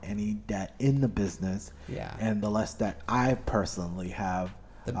don't want any debt in the business. Yeah. And the less debt I personally have,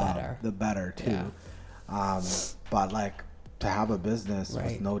 The better. The better too. But like to have a business Right.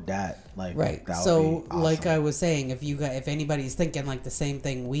 with no debt, like Right. that So, would be awesome. like I was saying, if anybody's thinking like the same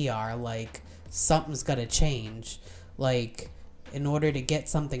thing we are, like something's got to change. Like, in order to get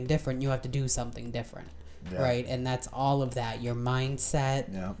something different, you have to do something different. Yeah. Right. And that's all of that. Your mindset,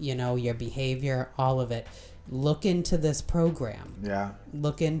 Yeah. your behavior, all of it. Look into this program. Yeah.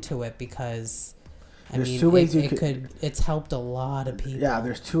 Look into it because, There's two ways you it's helped a lot of people. Yeah,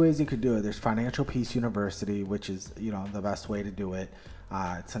 there's two ways you could do it. There's Financial Peace University, which is the best way to do it.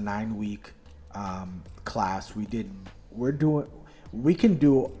 It's a 9-week class. We're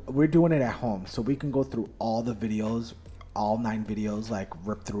doing it at home, so we can go through all the videos, all 9 videos, like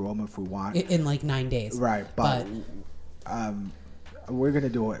rip through them if we want. In like 9 days. Right, but we're gonna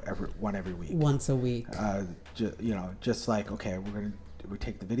do it every week. Once a week. Just like okay, we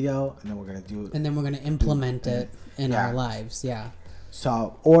take the video and then we're gonna do And then we're going to implement it in Yeah. our lives. Yeah.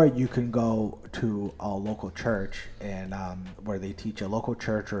 So, or you can go to a local church and where they teach a local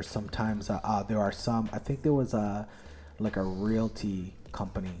church, or sometimes there are some. I think there was a realty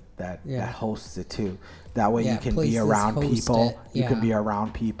company that hosts it too. That way Yeah, you can be places around host people. it, You can yeah. be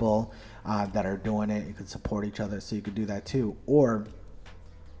around people that are doing it. You can support each other, so you could do that too. Or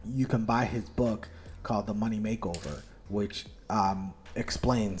you can buy his book called The Money Makeover, which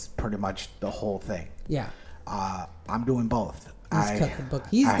explains pretty much the whole thing. Yeah. I'm doing both. He's cut the book.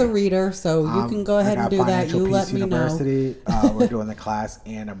 He's the reader, so you can go ahead I and got do that. Financial You Peace let me know. University. We're doing the class,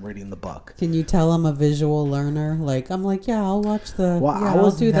 and I'm reading the book. Can you tell I'm a visual learner? Like, I'm like, yeah, I'll watch the. Well, yeah, I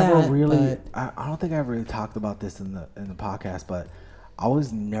was I'll do never that, really. but- I don't think I've really talked about this in the podcast, but I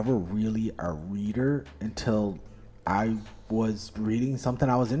was never really a reader until I was reading something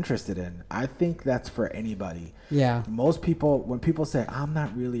I was interested in. I think that's for anybody. Yeah. Most people, when people say I'm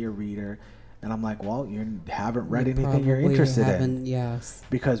not really a reader, and I'm like, well, you haven't read anything you're Probably interested in. haven't- Yes.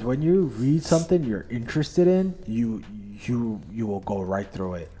 Because when you read something you're interested in, you will go right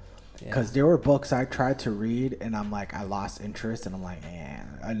through it. Because there were books I tried to read, and I'm like, I lost interest, and I'm like,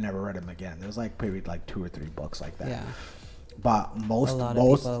 I never read them again. There was maybe 2 or 3 books like that. Yeah. But A lot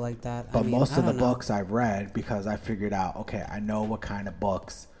of people are like that. But most I of the don't know. books I've read, because I figured out, okay, I know what kind of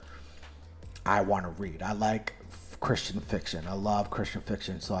books I want to read. I like Christian fiction. I love Christian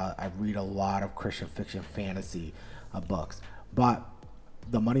fiction, so I read a lot of Christian fiction fantasy books. But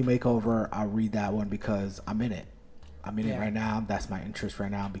The Money Makeover, I read that one because I'm in it. I'm in it right now. That's my interest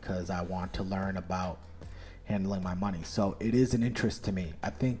right now because I want to learn about handling my money. So it is an interest to me. I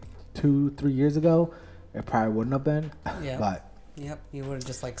think 2-3 years ago, it probably wouldn't have been. Yeah. But Yep. You would have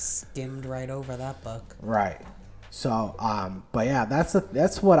just skimmed right over that book. right. So, but yeah,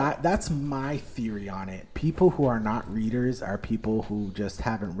 that's my theory on it. People who are not readers are people who just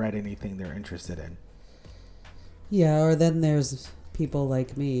haven't read anything they're interested in. Yeah, or then there's people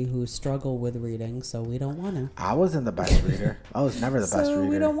like me who struggle with reading, so we don't want to. I wasn't the best reader. I was never the best reader.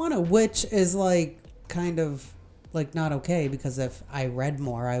 We don't want to, which is kind of like not okay, because if I read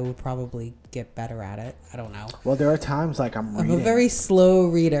more, I would probably get better at it. I don't know. Well, there are times like I'm reading. I'm a very slow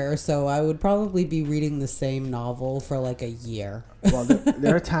reader, so I would probably be reading the same novel for like a year. Well,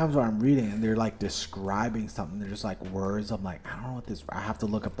 there are times where I'm reading and they're like describing something. They're just like words. I'm like, I don't know what this. I have to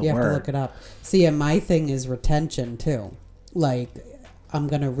look up the You word. have to look it up. See, and my thing is retention too. Like, I'm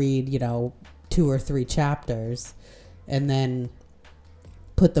gonna read, 2 or 3 chapters, and then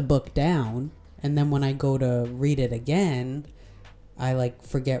put the book down, and then when I go to read it again, I like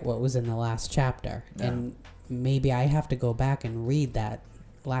forget what was in the last chapter, and maybe I have to go back and read that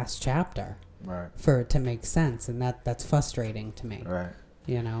last chapter Right. for it to make sense, and that's frustrating to me. Right.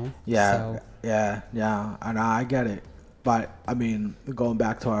 Yeah. Yeah. Yeah. And I get it. But I mean, going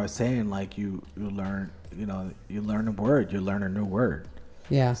back to what I was saying, like you learn, you learn a word, you learn a new word.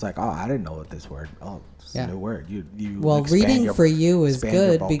 Yeah. It's like, oh, I didn't know what this word. Oh, it's a new word. You well, expand reading for you is expand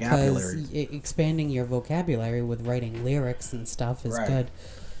your good because vocabulary. expanding your vocabulary with writing lyrics and stuff is Right. good.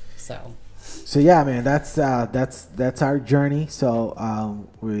 So yeah, man, that's our journey. So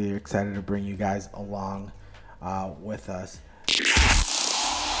we're excited to bring you guys along with us.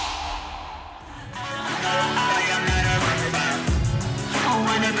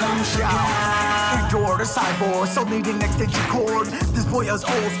 When it comes down, endure the cyborg, so needing extension cord. This boy is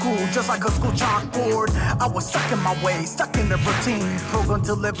old school, just like a school chalkboard. I was stuck in my way, stuck in the routine, programmed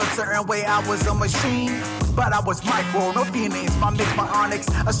to live a certain way. I was a machine, but I was micro, no feelings. My mix, my onyx,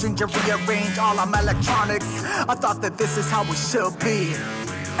 a stranger rearrange all I'm electronics. I thought that this is how it should be.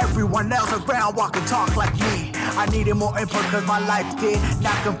 Everyone else around walk and talk like me. I needed more input cause my life did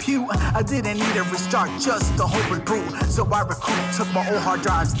not compute. I didn't need a restart, just a whole reboot. So I recruit, took my old hard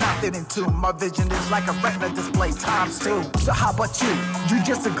drive, snapped it into. My vision is like a retina display times 2. So how about you? You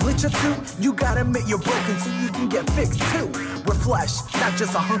just a glitch or two? You gotta admit you're broken so you can get fixed too. With flesh, not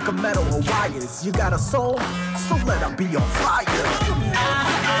just a hunk of metal or wires. You got a soul, so let it be on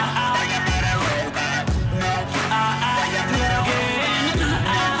fire.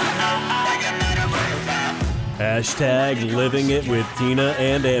 Hashtag living it with Tina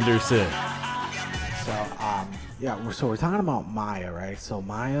and Anderson. So we're talking about Maya, right? So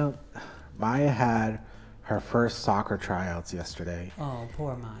Maya had her first soccer tryouts yesterday. Oh,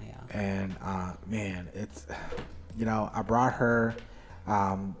 poor Maya. And man, it's I brought her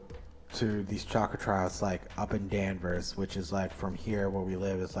to these soccer tryouts like up in Danvers, which is like from here where we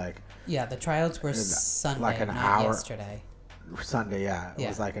live. It's like The tryouts were Sunday, like an not hour- yesterday. Sunday, yeah. It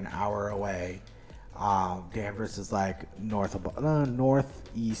was like an hour away. Danvers is like northwest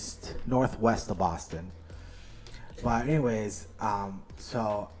of Boston. But anyways,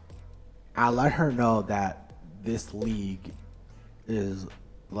 so I let her know that this league is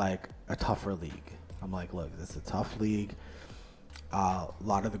like a tougher league. I'm like, look, this is a tough league. A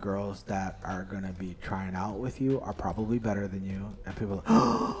lot of the girls that are going to be trying out with you are probably better than you. And people are like,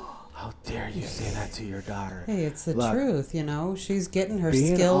 oh, how dare you say that to your daughter? Hey, it's the Look, truth, She's getting her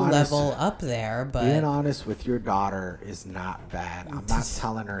being skill honest- level up there, but being honest with your daughter is not bad. I'm not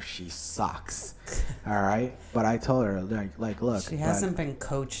telling her she sucks. All right? But I told her, like look. she hasn't been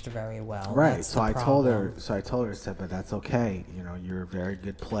coached very well. Right. That's So the I told her. problem. So I told her. I said, but that's okay. You're a very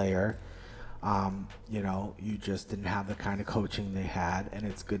good player. You just didn't have the kind of coaching they had, and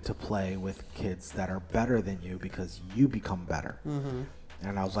it's good to play with kids that are better than you because you become better. Mm-hmm.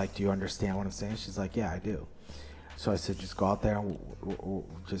 And I was like, do you understand what I'm saying? She's like, yeah, I do. So I said, just go out there and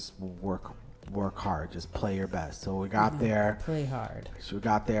just work hard. Just play your best. So we got there. Play hard. She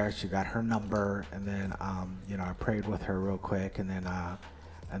got there. She got her number, and then I prayed with her real quick, and then I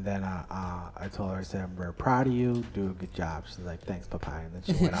told her, I said, I'm very proud of you. Do a good job. She's like, thanks, Papa. And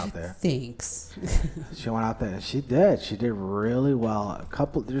then she went out there. Thanks. She went out there, and she did. She did really well.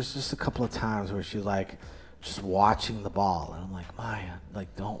 There's just a couple of times where she's like, just watching the ball, and I'm like, Maya,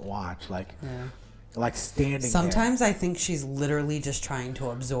 like, don't watch, like standing Sometimes I think she's literally just trying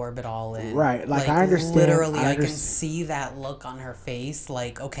to absorb it all in. Right, like, I understand. Literally, I I can see that look on her face.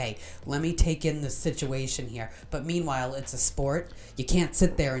 Like, okay, let me take in the situation here. But meanwhile, it's a sport. You can't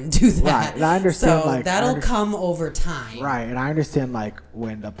sit there and do that. Right, and I understand, So like, that'll come over time. Right, and I understand, like,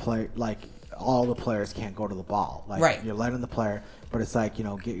 when the play, like, all the players can't go to the ball. Like, Right. you're letting the player, but it's like,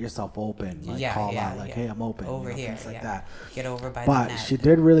 get yourself open. Like, call out, like, hey, I'm open. Over here, things like that. Get over by But the net. she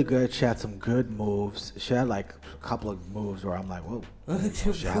did really good. She had some good moves. She had, like, a couple of moves where I'm like, whoa,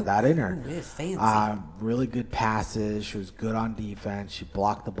 she had that in her. Ooh, it's fancy. Really good passes. She was good on defense. She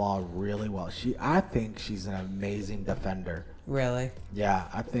blocked the ball really well. I think she's an amazing defender. Really? Yeah,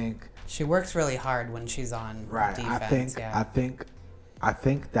 I think. She works really hard when she's on Right. defense. I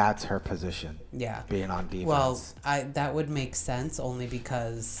think that's her position. Yeah. Being on defense. Well, that would make sense only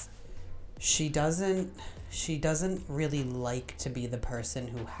because she doesn't she doesn't really like to be the person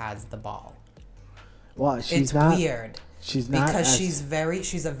who has the ball. Well, she's It's not weird. She's not because as-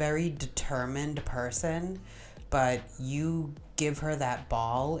 she's a very determined person, but you give her that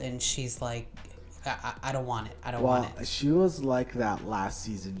ball and she's like, I don't want it. I don't want it. She was like that last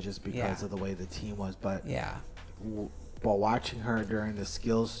season just because Yeah. of the way the team was, but Yeah. But watching her during the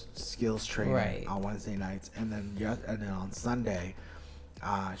skills training Right. on Wednesday nights, and then on Sunday,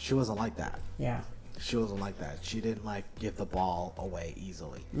 she wasn't like that. Yeah. She wasn't like that. She didn't like give the ball away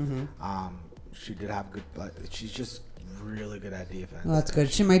easily. She did have good, but she's just really good at defense. Well, that's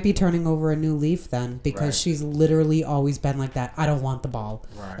good. She might be turning over a new leaf then, because Right. she's literally always been like that. I don't want the ball.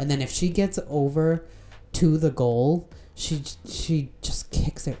 Right. And then if she gets over to the goal, she just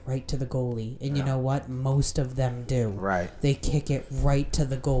kicks it right to the goalie. And you know what? Most of them do. Right. They kick it right to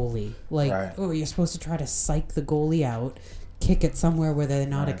the goalie. Like, Right. oh, you're supposed to try to psych the goalie out, kick it somewhere where they're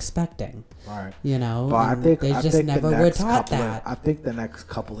not Right. expecting. Right. You know, But I and think they I just think never the were next taught couple that. I think the next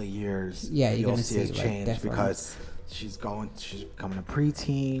couple of years, Yeah, you're you'll gonna see a see, like, change difference. because she's becoming a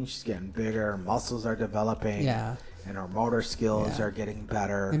preteen. She's getting bigger. Her muscles are developing. Yeah. And her motor skills Yeah. are getting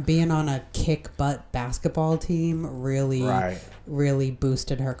better. And being on a kick butt basketball team really, Right. really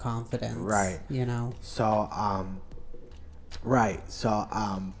boosted her confidence. Right. You know. So, right. So,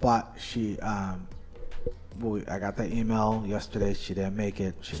 but she, I got the email yesterday. She didn't make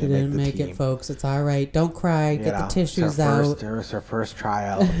it. She didn't make the team. it, folks. It's all right. Don't cry. You Get the know, tissues it out. was her first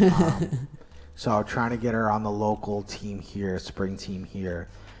tryout. So trying to get her on the local team here, spring team here.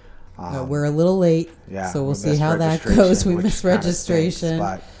 We're a little late. Yeah, So we'll we see missed how that goes. We registration, which missed kinda registration.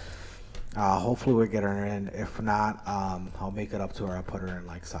 stinks, but hopefully we get her in. If not, I'll make it up to her. I'll put her in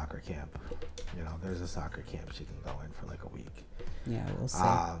like soccer camp. You know, there's a soccer camp she can go in for like a week. Yeah, we'll see.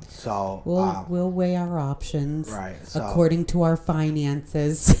 So We'll weigh our options. right, so- according to our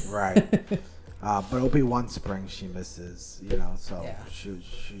finances. right. But it'll be one spring she misses, you know. So Yeah.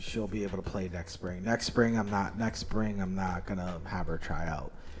 she'll be able to play next spring. Next spring I'm not gonna have her try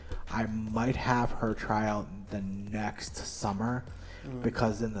out. I might have her try out the next summer,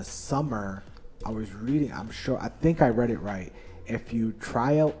 because in the summer I was reading. I think I read it right. If you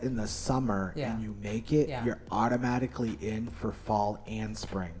try out in the summer Yeah. and you make it, Yeah. you're automatically in for fall and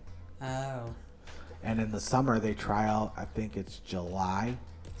spring. Oh. And in the summer they try out, I think it's July.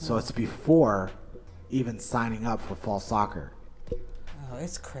 So it's before even signing up for fall soccer. Oh,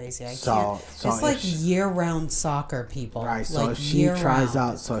 it's crazy. I So- can't. so it's like if she- year-round soccer, people. Right. So like if she tries year-round.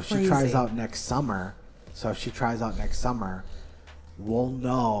 out, It's if she tries crazy. out next summer, we'll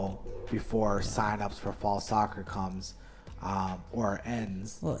know before sign-ups for fall soccer comes or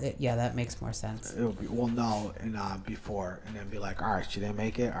ends. Well, yeah, that makes more sense. We'll know before, and then be like, all right, she didn't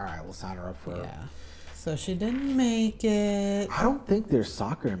make it. All right, we'll sign her up for. Yeah. So she didn't make it. I don't think there's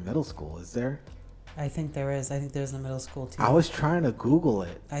soccer in middle school, is there? I think there is. I think there's in the middle school too. I was trying to Google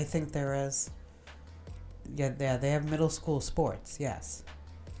it. I think there is. Yeah, they have middle school sports. Yes.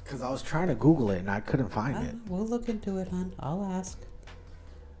 Because I was trying to Google it and I couldn't find it. We'll look into it, hon. I'll ask.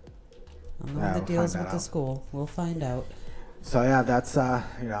 I'm the Yeah, one that we'll deals find with that the out. school. We'll find out. So yeah, that's that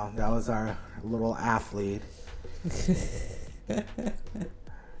was our little athlete.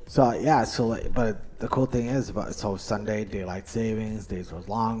 So yeah, but the cool thing is Sunday daylight savings days was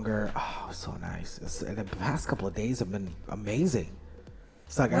longer. Oh, it was so nice. And the past couple of days have been amazing.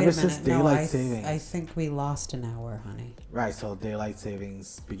 It's like Wait ever a since minute. No, daylight savings. I think we lost an hour, honey. Right, so daylight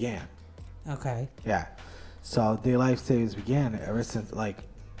savings began. Okay. Yeah. So daylight savings began ever since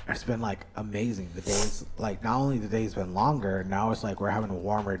it's been amazing. The days not only the days been longer, now it's we're having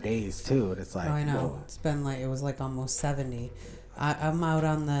warmer days too. And it's like Oh, I know. whoa. It's been it was almost 70. I'm out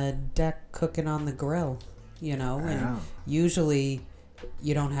on the deck cooking on the grill, and know. usually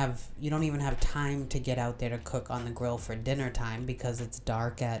you don't even have time to get out there to cook on the grill for dinner time because it's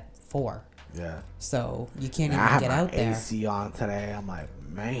dark at 4. Yeah. So you can't I even have get my out there. AC on today. I'm like,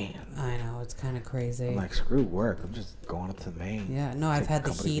 man. I know, it's kind of crazy. I'm like, screw work. I'm just going up to Maine. Yeah, no, I've Take had a the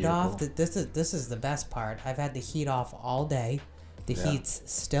company heat off. vehicle. This is the best part. I've had the heat off all day. The Yeah. heat's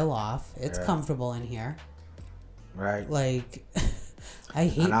still off. It's Yeah. comfortable in here. Right. I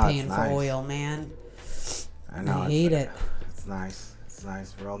hate know, it's paying for nice. oil, man. I know. I hate it. It's nice. It's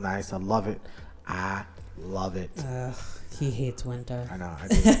nice. Real nice. I love it. I love it. Ugh, he hates winter. I know. I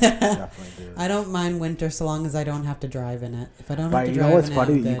do. Definitely do. I don't mind winter so long as I don't have to drive in it. If I don't have But to you drive know what's in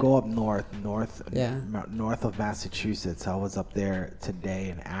funny? it, I'm You good. go up north of Massachusetts. I was up there today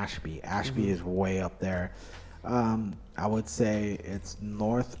in Ashby. Ashby Mm-hmm. is way up there. I would say it's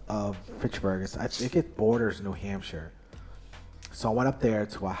north of Fitchburg. I think it borders New Hampshire. So I went up there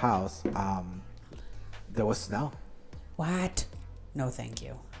to a house. There was snow. What? No, thank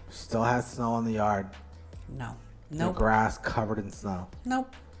you. Still has snow in the yard. No. The Nope. grass covered in snow.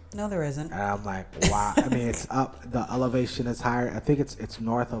 Nope. No, there isn't. And I'm like, wow. I mean, it's up. The elevation is higher. I think it's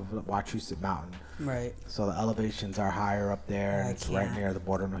north of Wachusett Mountain. Right. So the elevations are higher up there. I And it's right can't. near the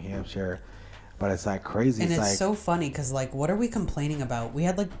border of New Hampshire. But it's like crazy. And it's like, so funny because, like, what are we complaining about? We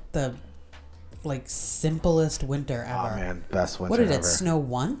had, like, the, like, simplest winter ever. oh man, best winter What did ever. it snow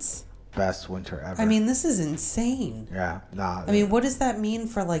once? Best winter ever. I mean, this is insane. yeah, nah. I mean, what does that mean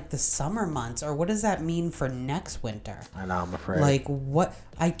for, like, the summer months? Or what does that mean for next winter? I know. I'm afraid. Like, what?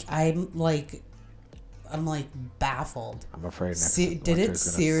 I'm like baffled. I'm afraid next Did it winter's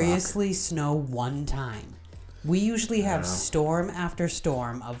gonna seriously snow one time? We usually have storm after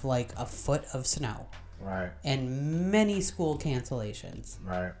storm of like a foot of snow suck. Right. and many school cancellations.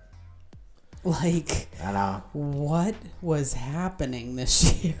 Right. Like, I know. what was happening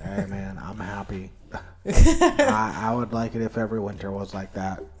this year? Hey man, I'm happy. I would like it if every winter was like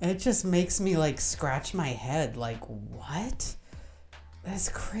that. It just makes me like scratch my head. Like, what? That's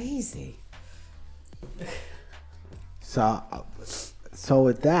crazy. So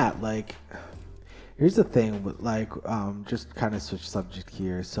with that, like, here's the thing. With like, just kind of switch subject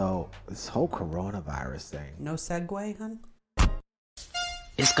here. So this whole coronavirus thing. No segue, hun?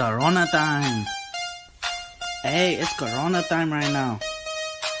 It's Corona time. Hey, it's Corona time right now.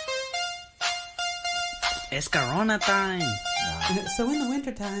 It's Corona time. So in the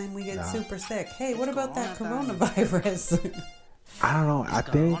wintertime, we get No. super sick. Hey, what about that Corona coronavirus? I don't know. I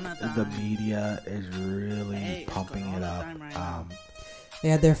think Corona the time. media is really Hey, it's pumping it Corona up. time right now. They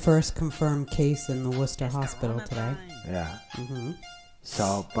had their first confirmed case in the Worcester Hospital Corona today. time. Yeah. Mm-hmm.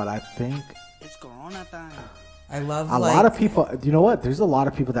 So, but I think It's Corona time. I love a lot of people. You know what? There's a lot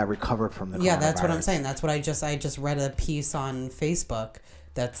of people that recovered from the. Yeah, that's what I'm coronavirus. saying. That's what I just read a piece on Facebook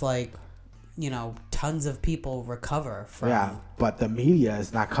that's like, you know, tons of people recover from. Yeah, but the media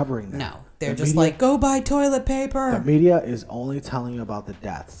is not covering that. No, they're The just media- like, go buy toilet The paper. media is only telling you about the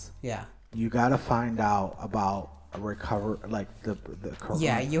deaths. Yeah. You got to find out about like the corona.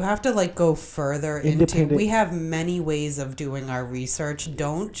 Yeah, you have to like go further into. Independent- We have many ways of doing our research.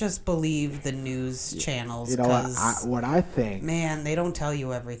 Don't just believe the news channels. You know what? 'cause, What I think. man, they don't tell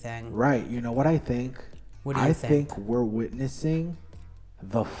you everything. Right. You know what I think? What do you I think? we're witnessing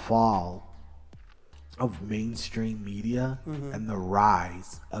the fall of mainstream media Mm-hmm. and the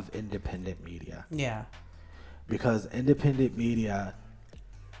rise of independent media. Yeah. Because independent media,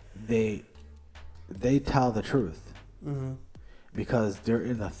 they tell the truth. Mm-hmm. Because they're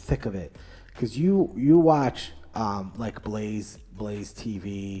in the thick of it. Because you watch like Blaze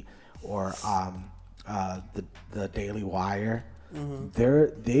TV or the Daily Wire.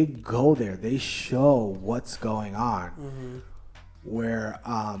 Mm-hmm. They go there. They show what's going on. Mm-hmm. Where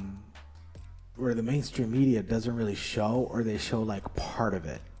the mainstream media doesn't really show, or they show like part of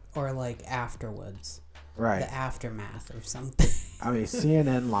it. Or like afterwards. Right. The aftermath of something. I mean,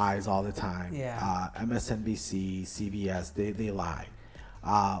 CNN lies all the time. Yeah. MSNBC, CBS, they lie.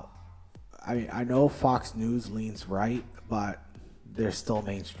 I mean, I know Fox News leans right, but they're still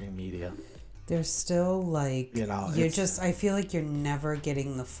mainstream media. They're still like, You know, you're it's- just, I feel like you're never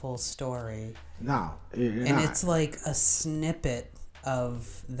getting the full story. No, you're And not. it's like a snippet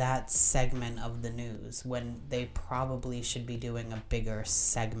of that segment of the news when they probably should be doing a bigger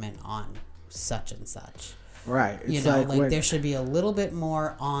segment on such and such. right. It's You know, like when- there should be a little bit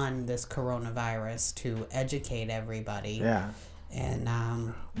more on this coronavirus to educate everybody. yeah. And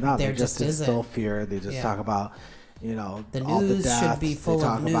No, there they just isn't. instill fear. They just Yeah. talk about, you know, The all the news should deaths. be full they of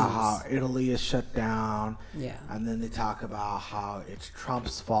talk about news. how Italy is shut down. Yeah. And then they talk about how it's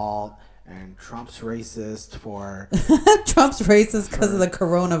Trump's fault and Trump's racist for. Trump's racist because of the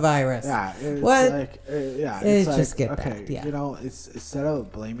coronavirus. Yeah, it's What? like, yeah, It's like, just get okay. bad, yeah. You know, it's instead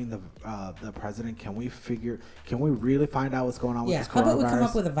of blaming the president, can we really find out what's going on with Yeah, this coronavirus? how about we come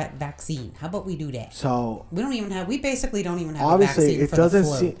up with a vaccine? How about we do that? So We basically don't even have a obviously, vaccine it for doesn't the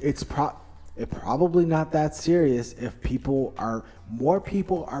flu. seem it's probably not that serious if more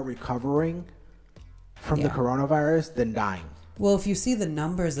people are recovering from the Yeah. coronavirus than dying. Well, if you see the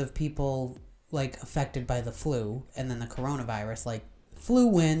numbers of people like affected by the flu and then the coronavirus, like flu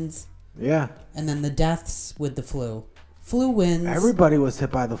wins, Yeah, and then the deaths with the flu. Flu wins. everybody was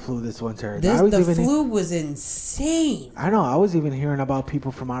hit by the flu this winter. The flu was insane. I know. I was even hearing about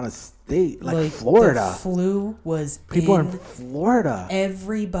people from out of state, like The Florida. flu was People in Florida.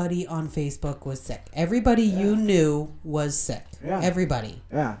 Everybody on Facebook was sick. Everybody you knew was sick. Yeah. Everybody.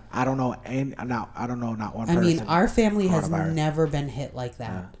 Yeah, I don't know, not one I person. mean, our family has coronavirus. never been hit like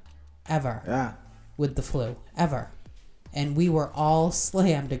that. Ever. Yeah, With the flu. Ever. and we were all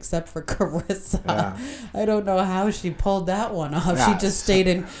slammed except for Carissa. Yeah. I don't know how she pulled that one off. Yeah. She just stayed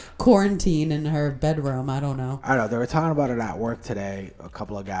in quarantine in her bedroom. I don't know. I know they were talking about it at work today, a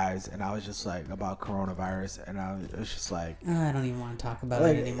couple of guys, and I was just like about coronavirus, and it was just like, I don't even want to talk about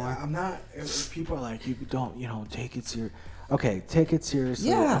like, it anymore. I'm not. If people are like, you don't, take it serious. Okay, take it seriously.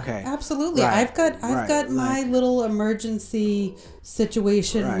 Yeah, okay, absolutely. Right, I've got my like, little emergency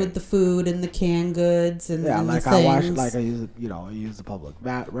situation Right. with the food and the canned goods and, yeah, and like the I wash, things. like I use the public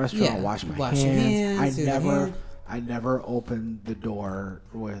restaurant. Yeah, Wash my wash your hands, I use your hand. never open the door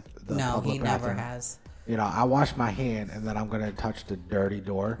with the No, public he never bathroom. has. I wash my hand and then I'm gonna touch the dirty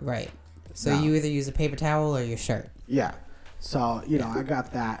door. Right. So No. you either use a paper towel or your shirt. Yeah. So I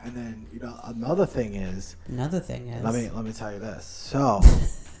got that, and then another thing is. Another thing is. Let me tell you this. So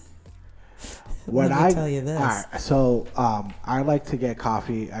when Let me tell you this. All right, so I like to get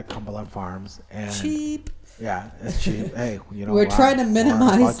coffee at Cumberland Farms, and Cheap. yeah, it's cheap. Hey, We're what? trying to We're on a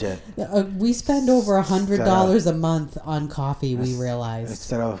minimize. budget. We spend over $100 a month on coffee. We realized.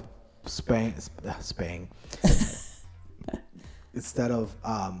 Instead of Spain. Instead of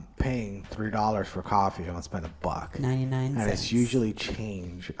paying $3 for coffee, I'm gonna spend $1. 99 and cents. it's usually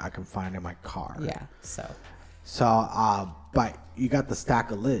change I can find in my car. Yeah. So. But you got the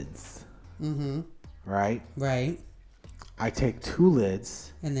stack of lids, right? Right. I take 2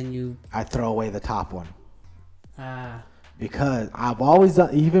 lids. And then you. I throw away the top one Ah. because I've always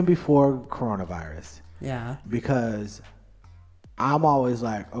done, even before coronavirus, Yeah. because I'm always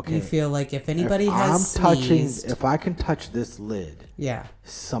like, okay, You feel like if anybody if has I'm sneezed. if I can touch this lid, Yeah.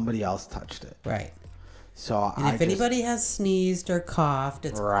 somebody else touched it. Right. So And if anybody has sneezed or coughed,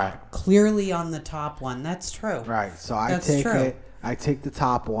 it's Right. clearly on the top one. That's true. Right. So I That's take true. it. I take the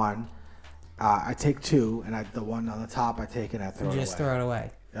top one. I take 2, and the one on the top I take and I throw You it just away. throw it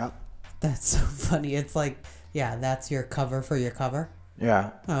away. Yep. That's so funny. It's like, yeah, that's your cover for your cover.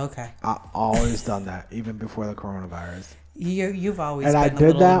 Yeah. Oh, okay. I always done that, even before the coronavirus. You've always And been I a did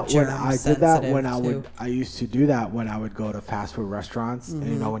little that when germ I did that when sensitive, too. I used to do that when I would go to fast food restaurants.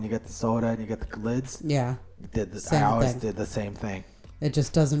 And, when you get the soda and you get the lids, Yeah. I Same always thing. did the same thing. It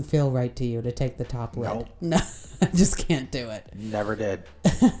just doesn't feel right to you to take the top lid. Nope. No, I just can't do it. Never did.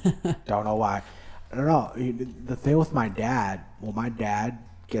 Don't know why. I don't know. The thing with my dad, when my dad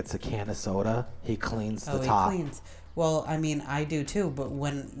gets a can of soda, he cleans the top. He cleans. Well, I mean, I do too. But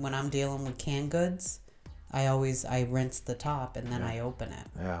when I'm dealing with canned goods, I rinse the top and then I open it.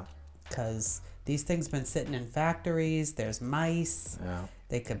 Yeah. Because these things been sitting in factories. There's mice. Yeah.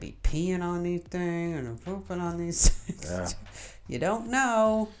 They could be peeing on these things and pooping on these things. Yeah. You don't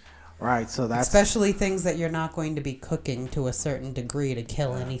know. Right. So that's Especially things that you're not going to be cooking to a certain degree to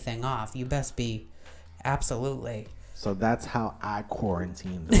kill anything off. You best be absolutely. So that's how I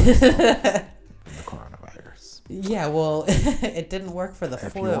quarantined myself from the coronavirus. Yeah, well, it didn't work for the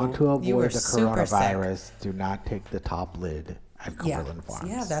If flu. you want to were avoid the super sick. coronavirus, do not take the top lid at Cumberland Farms.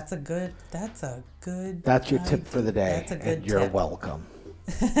 Yeah, that's a good. That's your tip for the day, That's a good and you're tip. welcome.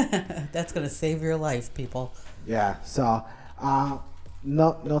 That's gonna save your life, people. Yeah. So,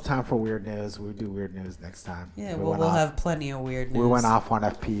 no time for weird news. We'll do weird news next time. Yeah, We we'll went off- have plenty of weird news. We went off on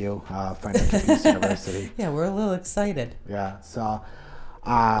FPU, Financial Peace University. Yeah, we're a little excited. Yeah. So,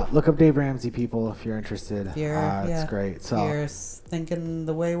 look up Dave Ramsey, people, if you're interested. It's great. So, you're thinking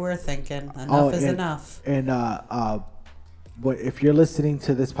the way we're thinking. Enough is enough. And if you're listening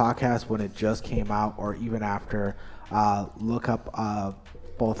to this podcast when it just came out, or even after, look up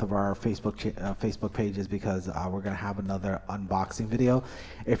both of our Facebook pages, because we're gonna have another unboxing video.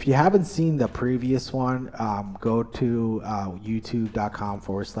 If you haven't seen the previous one, go to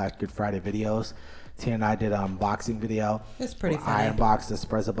youtube.com/Good Friday Videos. Tina and I did an unboxing video. It's pretty I funny. unboxed the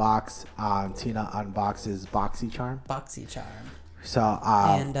Sprezza box. Tina unboxes BoxyCharm. BoxyCharm. So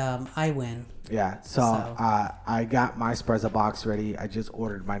And I win. yeah, so. I got my Sprezza box ready. I just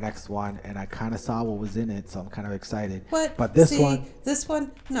ordered my next one, and I kind of saw what was in it, so I'm kind of excited. What? But this See, one, this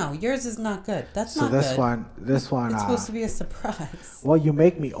one, no, yours is not good. That's so not this good. one, It's supposed to be a surprise. Well, you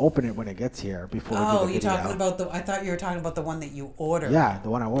make me open it when it gets here before we do Oh, the you're video. talking about I thought you were talking about the one that you ordered. Yeah, the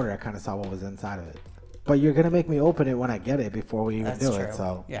one I ordered. I kind of saw what was inside of it. But you're gonna make me open it when I get it before we even That's do true. it.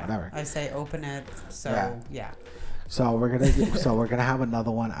 So yeah, whatever. I say open it. So yeah. So we're gonna have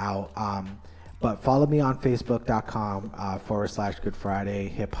another one out. But follow me on Facebook.com/Good Friday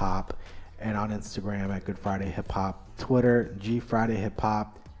Hip Hop, and on Instagram at Good Friday Hip Hop, Twitter G Friday Hip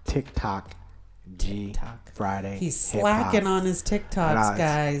Hop, TikTok G Friday. He's Hip slacking Hop. on his TikToks,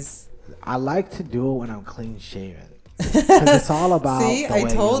 guys. I like to do it when I'm clean shaven. Because it's all about. See, the I way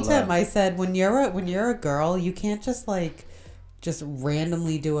told you him. look. I said when you're a girl, you can't just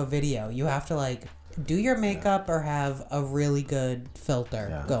randomly do a video. You have to do your makeup or have a really good filter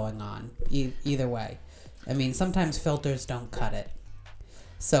Yeah. going on. Either way. I mean, sometimes filters don't cut it.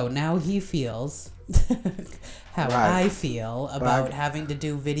 So now he feels how Right. I feel about having to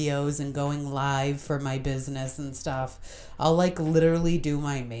do videos and going live for my business and stuff. I'll like literally do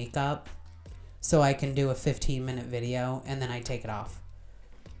my makeup so I can do a 15-minute video and then I take it off.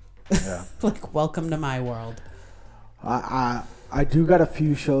 Yeah. Like, welcome to my world. I do got a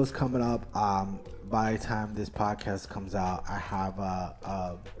few shows coming up. By the time this podcast comes out, I have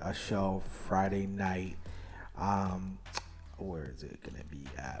a show Friday night. Where is it gonna be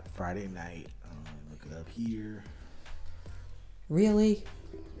at? Friday night. Let me look it up here. Really?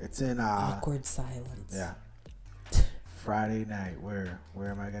 It's in Awkward silence. Yeah. Friday night. Where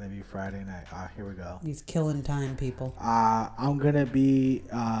am I gonna be Friday night? Here we go. He's killing time, people. I'm gonna be.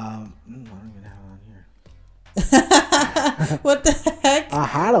 I don't even have it on here. What the heck? I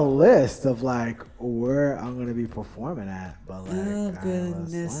had a list of like where I'm gonna be performing at, but like, Oh,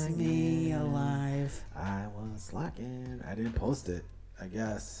 goodness me alive. I was slacking. I didn't post it. I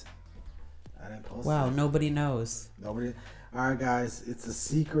guess I didn't post Wow, it. nobody knows. Nobody. All right, guys, it's a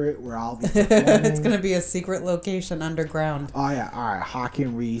secret where I'll be performing. It's gonna be a secret location underground. Oh yeah, all right. Hawk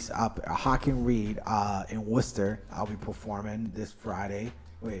and Reed in Worcester. I'll be performing this Friday.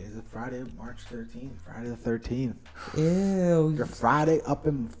 Wait, is it Friday, March 13th? Friday the 13th. Ew. Your Friday up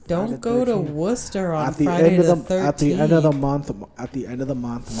in. Don't Friday go to 13th. Worcester on At the Friday end of the the 13th. at the end of the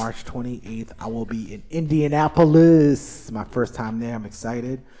month, March 28th, I will be in Indianapolis. My first time there. I'm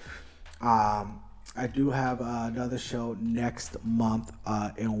excited. I do have another show next month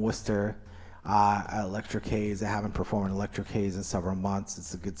in Worcester at Electric Haze. I haven't performed at Electric Haze in several months.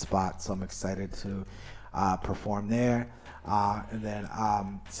 It's a good spot, so I'm excited to perform there. And then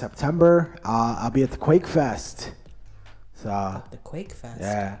September, I'll be at the Quake Fest. So The Quake Fest.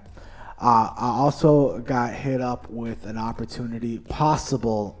 yeah. I also got hit up with an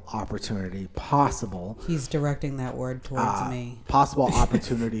possible opportunity. He's directing that word towards me. Possible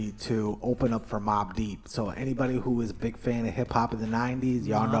opportunity to open up for Mobb Deep. So anybody who is a big fan of hip hop in the 90s,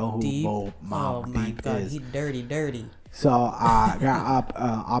 y'all know who Mobb Deep God, is. he dirty. So I got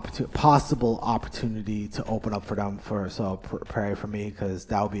possible opportunity to open up for them. Pray for me, because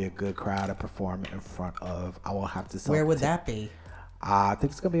that would be a good crowd to perform in front of. I will have to. Where would that be? I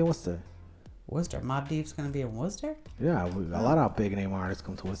think it's gonna be in Worcester. Worcester. Mobb Deep's gonna be in Worcester? Yeah, a lot of big name artists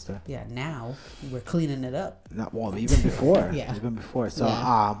come to Worcester. Yeah, now we're cleaning it up. Not well, even before. Yeah. Even before. So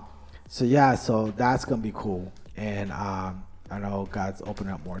Yeah. so that's gonna be cool. And I know God's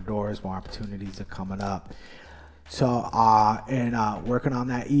opening up more doors, more opportunities are coming up. So working on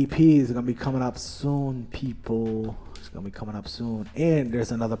that EP is gonna be coming up soon, people. It's gonna be coming up soon. And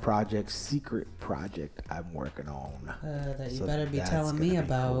there's another secret project I'm working on. That you So better be that's telling gonna me be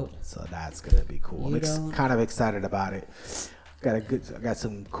about. cool. So that's gonna be cool. You I'm don't- kind of excited about it. I got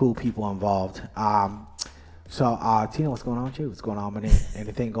some cool people involved. So Tina, what's going on with you? What's going on with Monet?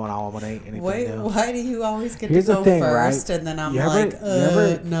 Anything going on with Monet? Anything Wait, new? why do you always get Here's to the go thing, first, right? and then I'm You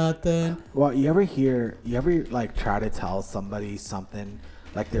ever- nothing. Well, you ever like try to tell somebody something,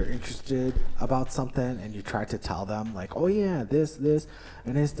 like they're interested about something, and you try to tell them like, oh yeah, this,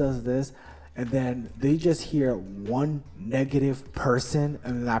 and this does this, and then they just hear one negative person,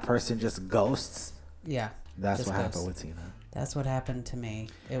 and then that person just ghosts. Yeah. That's just what goes. happened with Tina. That's what happened to me.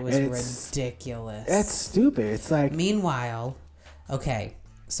 It was ridiculous. It's stupid. It's like, Meanwhile, okay,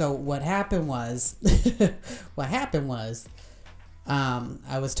 so what happened was,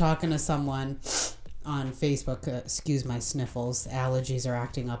 I was talking to someone on Facebook. Excuse my sniffles. Allergies are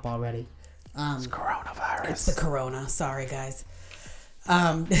acting up already. it's coronavirus. It's the corona. Sorry, guys.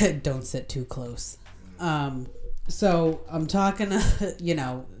 Don't sit too close. So I'm talking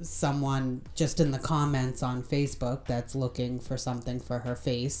to, someone just in the comments on Facebook that's looking for something for her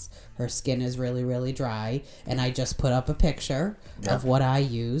face. Her skin is really, really dry. And I just put up a picture of what I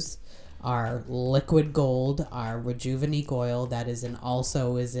use. Our liquid gold, our Rejuvenique oil that is in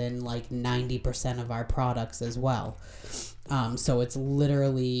like 90% of our products as well. So it's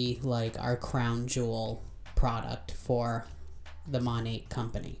literally like our crown jewel product for the Monat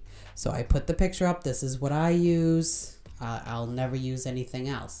company. So I put the picture up. This is what I use. I'll never use anything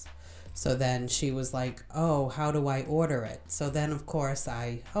else. So then she was like, oh, how do I order it? So then, of course,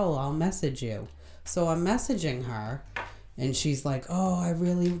 I'll message you. So I'm messaging her, and she's like, oh,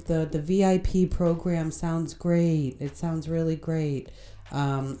 the VIP program sounds great. It sounds really great.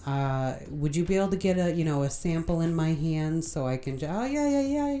 Would you be able to get a sample in my hands so I can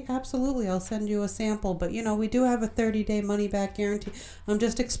yeah, absolutely. I'll send you a sample. But, we do have a 30-day money-back guarantee. I'm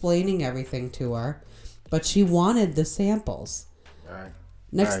just explaining everything to her. But she wanted the samples. All right.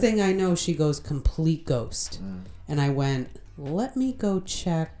 Next Right. thing I know, she goes complete ghost. And I went, let me go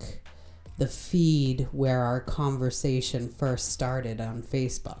check the feed where our conversation first started on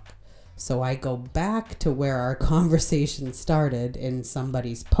Facebook. So I go back to where our conversation started in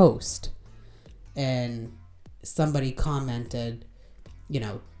somebody's post. And somebody commented,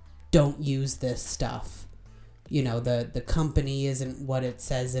 don't use this stuff. The company isn't what it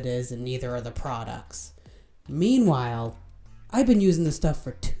says it is, and neither are the products. Meanwhile, I've been using this stuff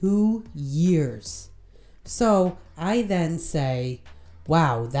for 2 years. So I then say,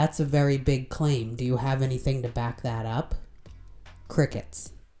 wow, that's a very big claim. Do you have anything to back that up?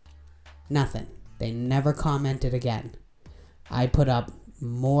 Crickets. Nothing. They never commented again. I put up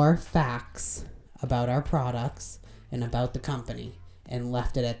more facts about our products and about the company and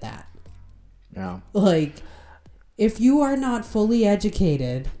left it at that. Yeah. Like, if you are not fully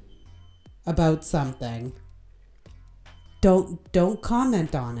educated about something, don't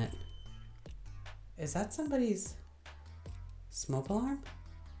comment on it. Is that somebody's smoke alarm?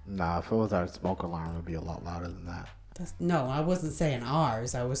 Nah, if it was our smoke alarm, it would be a lot louder than that. No, I wasn't saying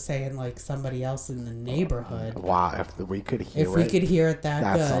ours. I was saying like somebody else in the neighborhood. Wow, if we could hear it. If we could hear it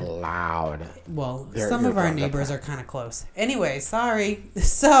that's good. loud. Well, They're some of our neighbors are kind of close. Anyway, sorry.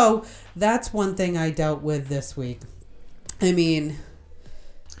 So that's one thing I dealt with this week. I mean,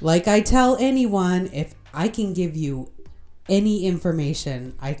 like I tell anyone, if I can give you any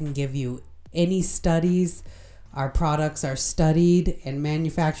information, I can give you any studies. Our products are studied and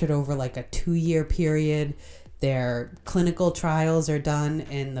manufactured over like a 2-year period. Their clinical trials are done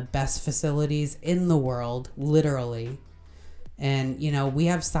in the best facilities in the world, literally. And, we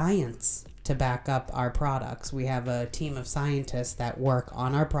have science to back up our products. We have a team of scientists that work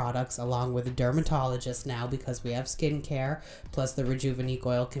on our products along with a dermatologist now because we have skincare, plus the Rejuvenique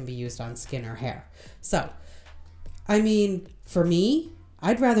oil can be used on skin or hair. So, I mean, for me,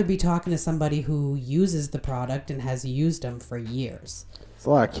 I'd rather be talking to somebody who uses the product and has used them for years. There's a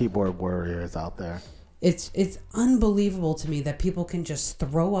lot of keyboard warriors out there. It's unbelievable to me that people can just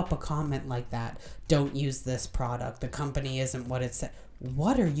throw up a comment like that. Don't use this product. The company isn't what it said.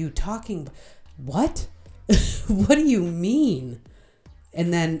 What are you talking about? What? What do you mean?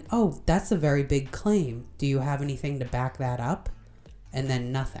 And then, oh, that's a very big claim. Do you have anything to back that up? And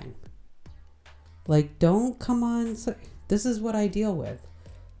then nothing. Like, don't come on. This is what I deal with.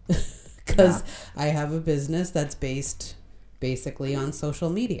 Because I have a business that's based basically on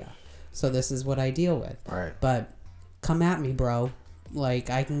social media. So this is what I deal with. Right. But come at me, bro. Like,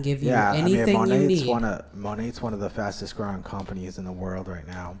 I can give you anything you need. Monat's one of the fastest growing companies in the world right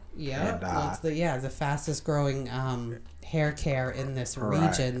now. Yeah. It's the fastest growing hair care in this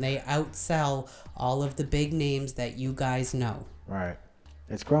region. They outsell all of the big names that you guys know. Right.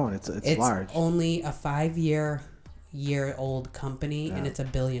 It's growing. It's large. It's only a 5-year-old company, and it's $1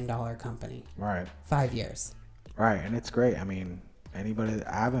 billion company. Right. 5 years. Right. And it's great. I mean, I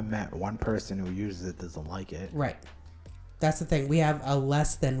haven't met one person who uses it doesn't like it. Right. That's the thing. We have a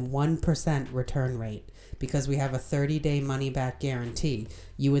less than 1% return rate because we have a 30-day money-back guarantee.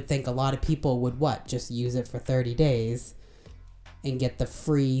 You would think a lot of people would just use it for 30 days and get the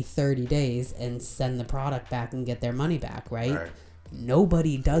free 30 days and send the product back and get their money back, right?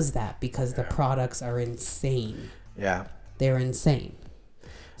 Nobody does that because the products are insane. Yeah. They're insane.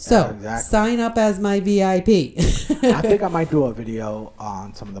 So, sign up as my VIP. I think I might do a video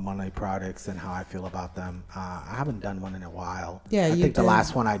on some of the Monat products and how I feel about them. I haven't done one in a while. Yeah, I think the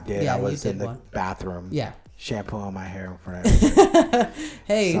last one I did, Yeah, I was in the one. bathroom. Yeah. Shampooing my hair in front of everybody.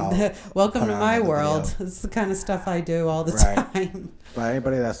 Hey, So, welcome put to on my another world. video. This is the kind of stuff I do all the Right. time. But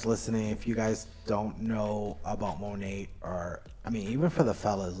anybody that's listening, if you guys don't know about Monat, or I mean, even for the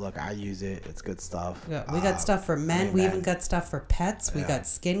fellas, look, I use it. It's good stuff. Yeah, we got stuff for men. We even got stuff for pets. We Yeah. got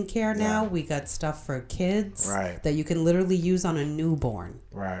skincare now. We got stuff for kids Right. that you can literally use on a newborn.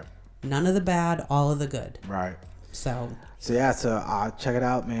 Right. None of the bad, all of the good. Right. So yeah, check it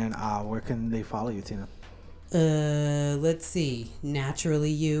out, man. Where can they follow you, Tina? let's see.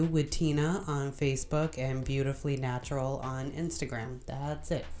 Naturally You with Tina on Facebook and Beautifully Natural on Instagram.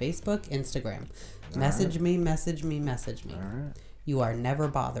 That's it. Facebook, Instagram. Message me. All right. You are never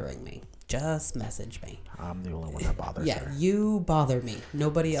bothering me. Just message me. I'm the only one that bothers Yeah, her. you bother me.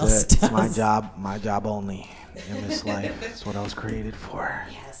 Nobody else does. It's my job only in this life. That's what I was created for.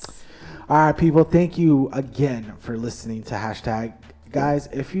 Yes. All right, people. Thank you again for listening to Hashtag. Guys,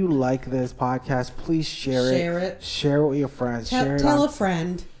 if you like this podcast, please share it. Share it with your friends. Tell a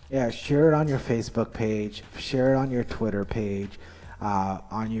friend. Yeah, share it on your Facebook page. Share it on your Twitter page. Share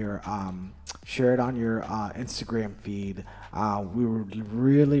it on your Instagram feed. We would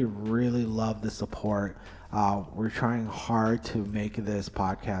really, really love the support. We're trying hard to make this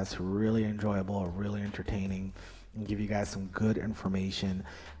podcast really enjoyable, really entertaining, and give you guys some good information.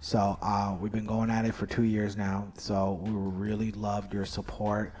 So we've been going at it for 2 years now. So we really loved your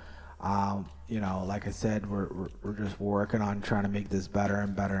support. Like I said, we're just working on trying to make this better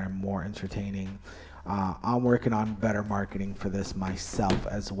and better and more entertaining. I'm working on better marketing for this myself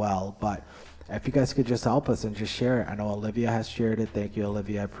as well. But if you guys could just help us and just share it. I know Olivia has shared it. Thank you,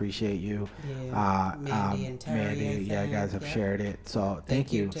 Olivia. I appreciate you. Yeah, Mandy and Terry. Mandy, you guys have shared it. So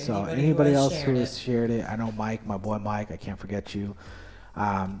thank you. to So anybody anybody who has else who shared has it. shared it, I know Mike, my boy Mike, I can't forget you,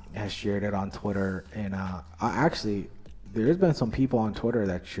 has shared it on Twitter. And actually, there's been some people on Twitter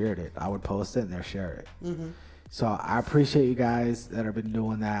that shared it. I would post it and they'll share it. Mm-hmm. So I appreciate you guys that have been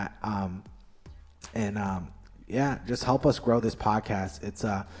doing that. Just help us grow this podcast.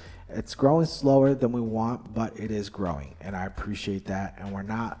 It's growing slower than we want, but it is growing, and I appreciate that.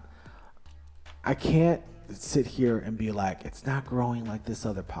 And I can't sit here and be like, it's not growing like this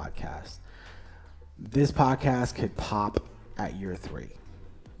other podcast. This podcast could pop at year 3.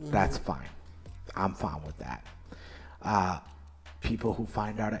 That's fine. I'm fine with that. People who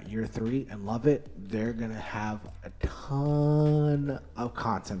find out at year 3 and love it, they're going to have a ton of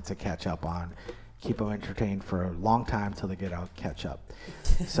content to catch up on. Keep them entertained for a long time till they get out catch up.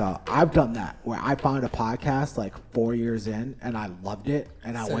 So I've done that where I found a podcast like 4 years in and I loved it,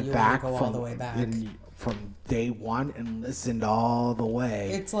 and I So went you back wanna go all the way back. from day one and listened all the way.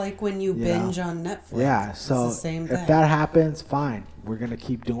 It's like when you You binge know? on Netflix. Yeah, It's so the same thing. if that happens, fine. We're gonna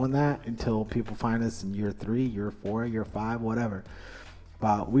keep doing that until people find us in year 3, year 4, year 5, whatever.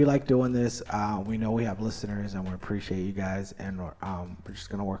 But we like doing this. We know we have listeners, and we appreciate you guys. And we're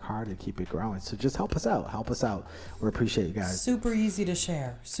just gonna work hard to keep it growing. So just help us out. Help us out. We appreciate you guys. Super easy to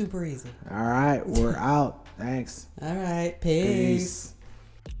share. Super easy. All right, we're out. Thanks. All right. Peace.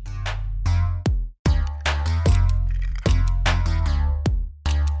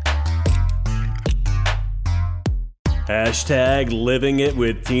 Hashtag living it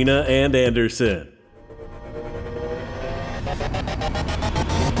with Tina and Anderson.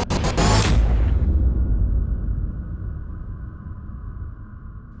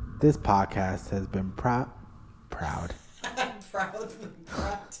 This podcast has been proud. I'm proudly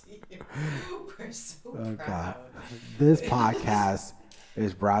brought to you. We're so Oh, proud. God. This podcast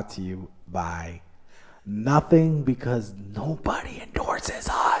is brought to you by nothing, because nobody endorses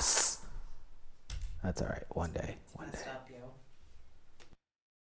us. That's all right. One day. Stop you.